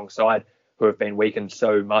such a strong side who have been weakened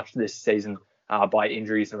so much this season by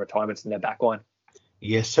injuries and retirements in their backline.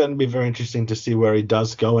 Yeah, certainly be very interesting to see where he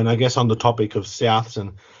does go. And I guess on the topic of Souths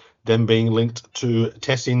and them being linked to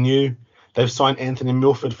Tessie New, they've signed Anthony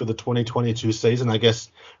Milford for the 2022 season. I guess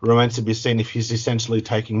it remains to be seen if he's essentially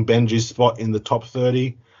taking Benji's spot in the top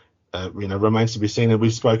 30. Remains to be seen. And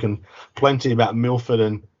we've spoken plenty about Milford,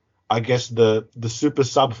 and I guess the super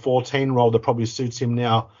sub 14 role that probably suits him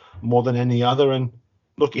now more than any other. And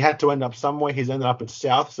look, he had to end up somewhere. He's ended up at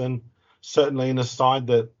Souths, and certainly in a side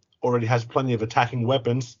that already has plenty of attacking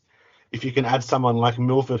weapons. If you can add someone like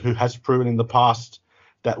Milford, who has proven in the past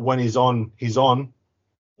that when he's on,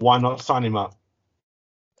 why not sign him up?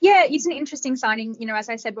 Yeah, it's an interesting signing. As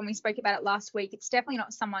I said when we spoke about it last week, it's definitely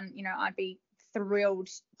not someone, I'd be thrilled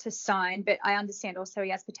to sign, but I understand also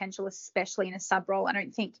he has potential, especially in a sub role. I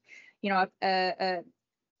don't think, a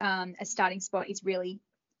starting spot is really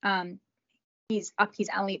he's up his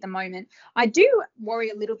alley at the moment. I do worry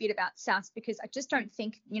a little bit about South because I just don't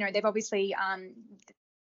think, they've obviously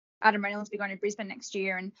Adam Reynolds will be going to Brisbane next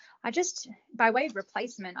year, and I just, by way of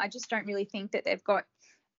replacement, I just don't really think that they've got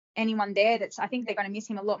anyone there I think they're going to miss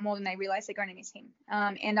him a lot more than they realise they're going to miss him.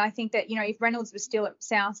 And I think that, if Reynolds was still at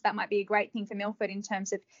South, that might be a great thing for Milford in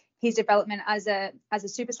terms of his development as a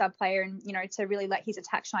super sub player and, you know, to really let his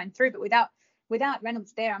attack shine through. But without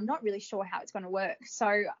Reynolds there, I'm not really sure how it's going to work.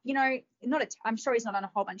 So, you know, I'm sure he's not on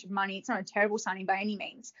a whole bunch of money. It's not a terrible signing by any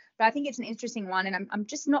means, but I think it's an interesting one, and I'm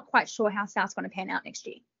just not quite sure how South's going to pan out next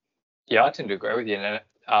year. Yeah, I tend to agree with you there,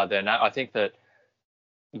 Nat. I think that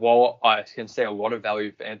while I can see a lot of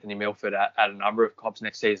value for Anthony Milford at a number of clubs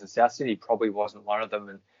next season, South Sydney probably wasn't one of them.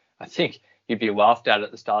 And I think you'd be laughed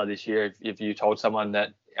at the start of this year if you told someone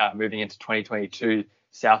that moving into 2022,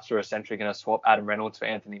 Souths were essentially going to swap Adam Reynolds for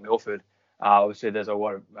Anthony Milford. Obviously, there's a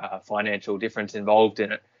lot of financial difference involved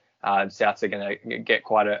in it. Souths are going to get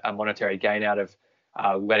quite a monetary gain out of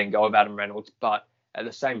letting go of Adam Reynolds. But at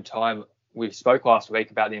the same time, we spoke last week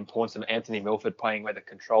about the importance of Anthony Milford playing with a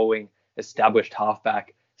controlling, established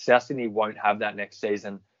halfback. South Sydney won't have that next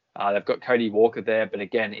season. They've got Cody Walker there, but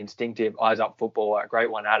again, instinctive, eyes up football, a great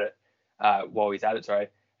one at it while he's at it, sorry.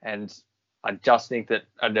 And I just think that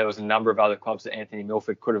there was a number of other clubs that Anthony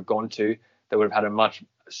Milford could have gone to that would have had a much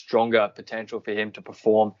stronger potential for him to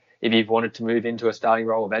perform if he wanted to move into a starting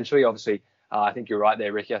role eventually. Obviously, I think you're right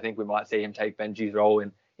there, Ricky. I think we might see him take Benji's role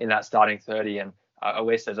in that starting 30, and at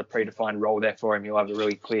least there's a predefined role there for him. He'll have a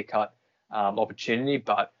really clear-cut opportunity.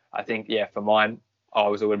 But I think, yeah, for mine, I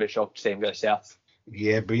was a little bit shocked to see him go south.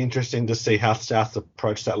 Yeah, it'd be interesting to see how South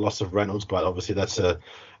approach that loss of Reynolds, but obviously that's a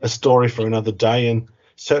story for another day, and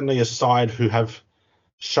certainly a side who have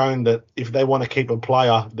shown that if they want to keep a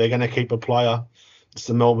player, they're going to keep a player. It's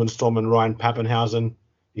the Melbourne Storm and Ryan Pappenhausen.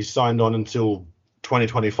 He's signed on until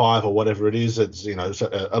 2025 or whatever it is. It's, you know, it's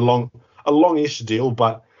a longish deal,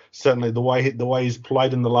 but certainly the way he's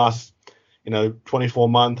played in the last, 24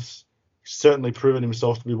 months, certainly proven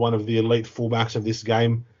himself to be one of the elite fullbacks of this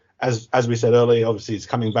game. As we said earlier, obviously he's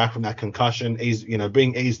coming back from that concussion. He's,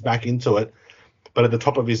 being eased back into it. But at the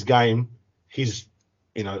top of his game, he's,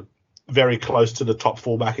 very close to the top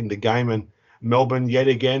fullback in the game. And Melbourne, yet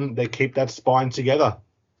again, they keep that spine together.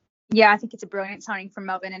 Yeah, I think it's a brilliant signing from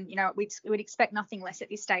Melbourne, and we'd expect nothing less at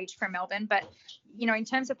this stage from Melbourne. But in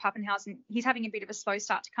terms of Pappenhausen, he's having a bit of a slow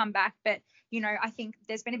start to come back. But I think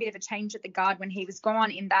there's been a bit of a change at the guard when he was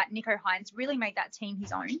gone. In that Nicho Hynes really made that team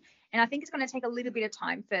his own, and I think it's going to take a little bit of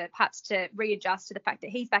time for Paps to readjust to the fact that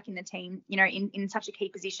he's back in the team, in such a key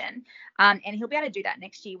position, and he'll be able to do that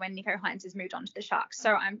next year when Nicho Hynes has moved on to the Sharks.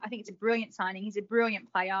 So I think it's a brilliant signing. He's a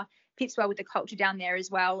brilliant player. Fits well with the culture down there as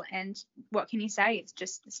well. And what can you say? It's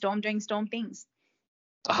just Storm doing Storm things.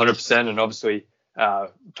 100%. And obviously, Tom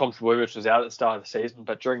Trbojevic was out at the start of the season,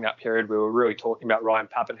 but during that period, we were really talking about Ryan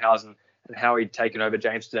Pappenhausen and how he'd taken over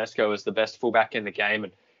James Tedesco as the best fullback in the game.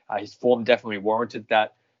 And his form definitely warranted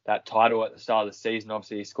that title at the start of the season.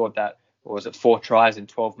 Obviously, he scored 4 tries in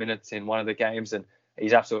 12 minutes in one of the games, and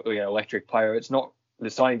he's absolutely an electric player. The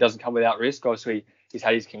signing doesn't come without risk. Obviously, he's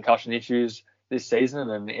had his concussion issues this season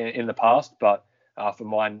and in the past, but for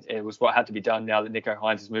mine, it was what had to be done now that Nicho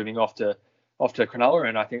Hynes is moving off to Cronulla,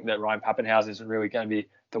 and I think that Ryan Pappenhausen is really going to be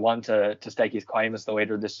the one to stake his claim as the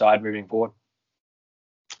leader of this side moving forward.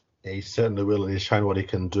 Yeah, he certainly will, and he's shown what he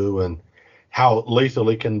can do and how lethal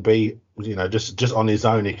he can be. Just on his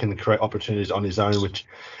own, he can create opportunities on his own, which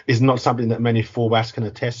is not something that many fullbacks can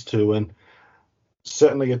attest to, and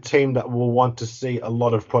certainly a team that will want to see a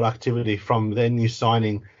lot of productivity from their new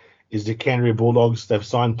signing is the Canterbury Bulldogs. They've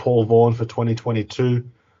signed Paul Vaughan for 2022.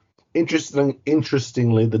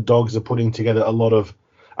 Interestingly, the Dogs are putting together a lot of,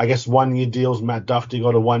 1-year deals. Matt Duffy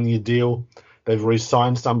got a 1-year deal. They've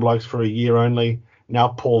re-signed some blokes for a year only. Now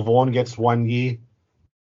Paul Vaughan gets 1 year.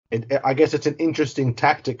 I guess it's an interesting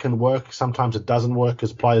tactic, can work. Sometimes it doesn't work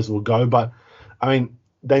because players will go. But,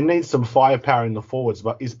 they need some firepower in the forwards.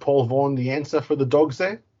 But is Paul Vaughan the answer for the Dogs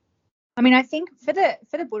there? I think for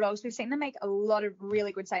the Bulldogs, we've seen them make a lot of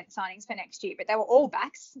really good signings for next year, but they were all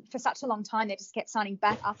backs for such a long time. They just kept signing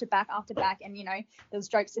back after back after back. And, there was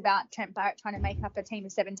jokes about Trent Barrett trying to make up a team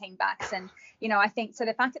of 17 backs. And, I think so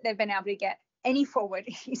the fact that they've been able to get any forward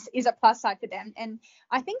is a plus side for them. And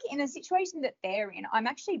I think in a situation that they're in, I'm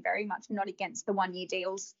actually very much not against the 1-year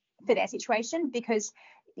deals for their situation, because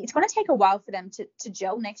it's going to take a while for them to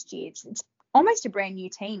gel next year. It's almost a brand new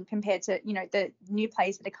team compared to, the new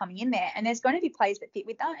players that are coming in there. And there's going to be players that fit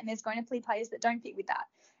with that, and there's going to be players that don't fit with that.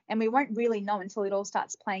 And we won't really know until it all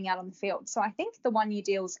starts playing out on the field. So I think the 1-year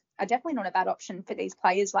deals are definitely not a bad option for these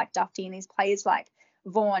players like Duffy and these players like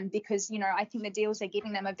Vaughan, because, I think the deals they're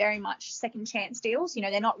giving them are very much second chance deals.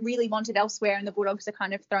 They're not really wanted elsewhere, and the Bulldogs are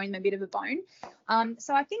kind of throwing them a bit of a bone.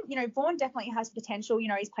 So I think, Vaughan definitely has potential.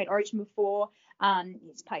 He's played Origin before.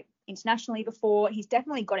 He's played internationally before. He's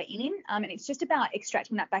definitely got it in him. And it's just about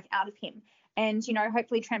extracting that back out of him. And,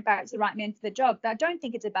 hopefully Trent Barrett's the right man for the job. But I don't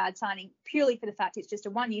think it's a bad signing purely for the fact it's just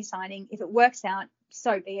a 1-year signing. If it works out,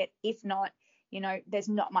 so be it. If not, there's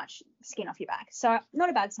not much skin off your back. So not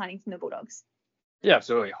a bad signing from the Bulldogs. Yeah,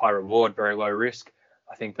 absolutely. High reward, very low risk.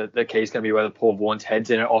 I think that the key is going to be whether Paul Vaughan's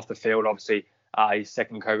head's in it off the field. Obviously, his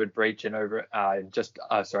second COVID breach in just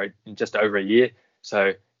over a year.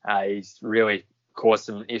 So he's really caused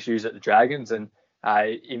some issues at the Dragons. And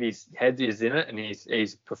if his head is in it and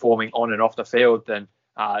he's performing on and off the field, then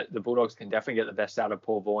the Bulldogs can definitely get the best out of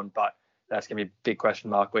Paul Vaughan. But that's going to be a big question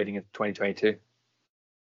mark leading into 2022.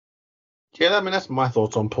 Yeah, I mean, that's my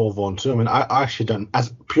thoughts on Paul Vaughan too. I mean, I actually don't,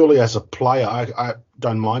 purely as a player, I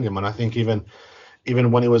don't mind him. And I think even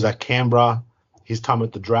when he was at Canberra, his time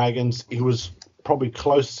at the Dragons, he was probably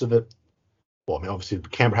close to obviously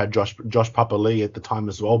Canberra had Josh Papali'i at the time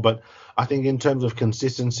as well. But I think in terms of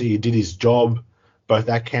consistency, he did his job both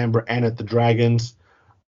at Canberra and at the Dragons.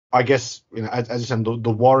 I guess, as you said,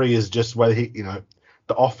 the worry is just whether he,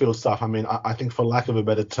 the off-field stuff. I mean, I think for lack of a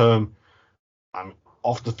better term,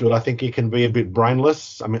 off the field, I think he can be a bit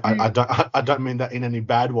brainless. I mean, I don't mean that in any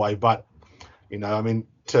bad way, but I mean,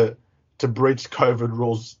 to breach COVID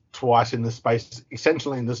rules twice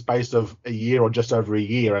essentially in the space of a year or just over a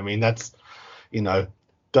year. I mean, that's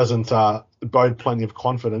doesn't bode plenty of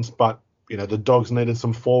confidence. But the Dogs needed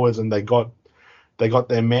some forwards, and they got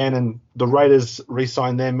their man, and the Raiders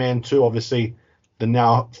re-signed their man too. Obviously, the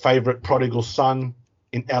now favourite prodigal son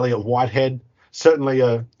in Elliott Whitehead, certainly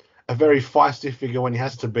a very feisty figure when he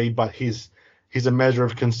has to be, but he's a measure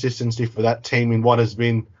of consistency for that team in what has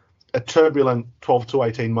been a turbulent 12 to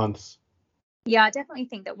 18 months. Yeah, I definitely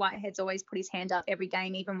think that Whitehead's always put his hand up every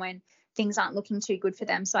game, even when things aren't looking too good for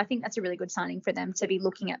them. So I think that's a really good signing for them to be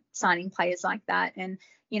looking at signing players like that. And,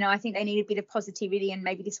 I think they need a bit of positivity, and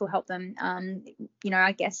maybe this will help them,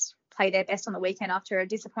 I guess, play their best on the weekend after a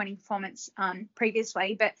disappointing performance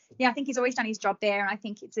previously. But, yeah, I think he's always done his job there, and I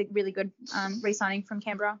think it's a really good re-signing from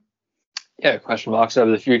Canberra. Yeah, question marks over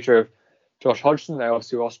the future of Josh Hodgson. They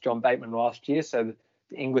obviously lost John Bateman last year, so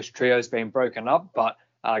the English trio has been broken up, but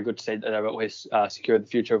good to see that they've at least secured the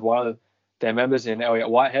future of one of their members in Elliott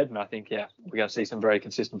Whitehead. And I think, we're going to see some very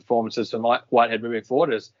consistent performances from Whitehead moving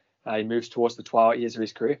forward as he moves towards the twilight years of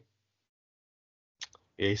his career.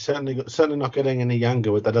 Yeah, he's certainly not getting any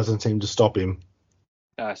younger, but that doesn't seem to stop him.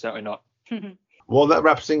 No, certainly not. Well, that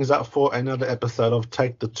wraps things up for another episode of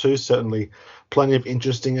Take the Two. Certainly plenty of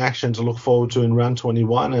interesting action to look forward to in round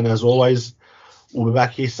 21. And as always, we'll be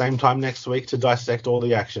back here same time next week to dissect all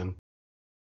the action.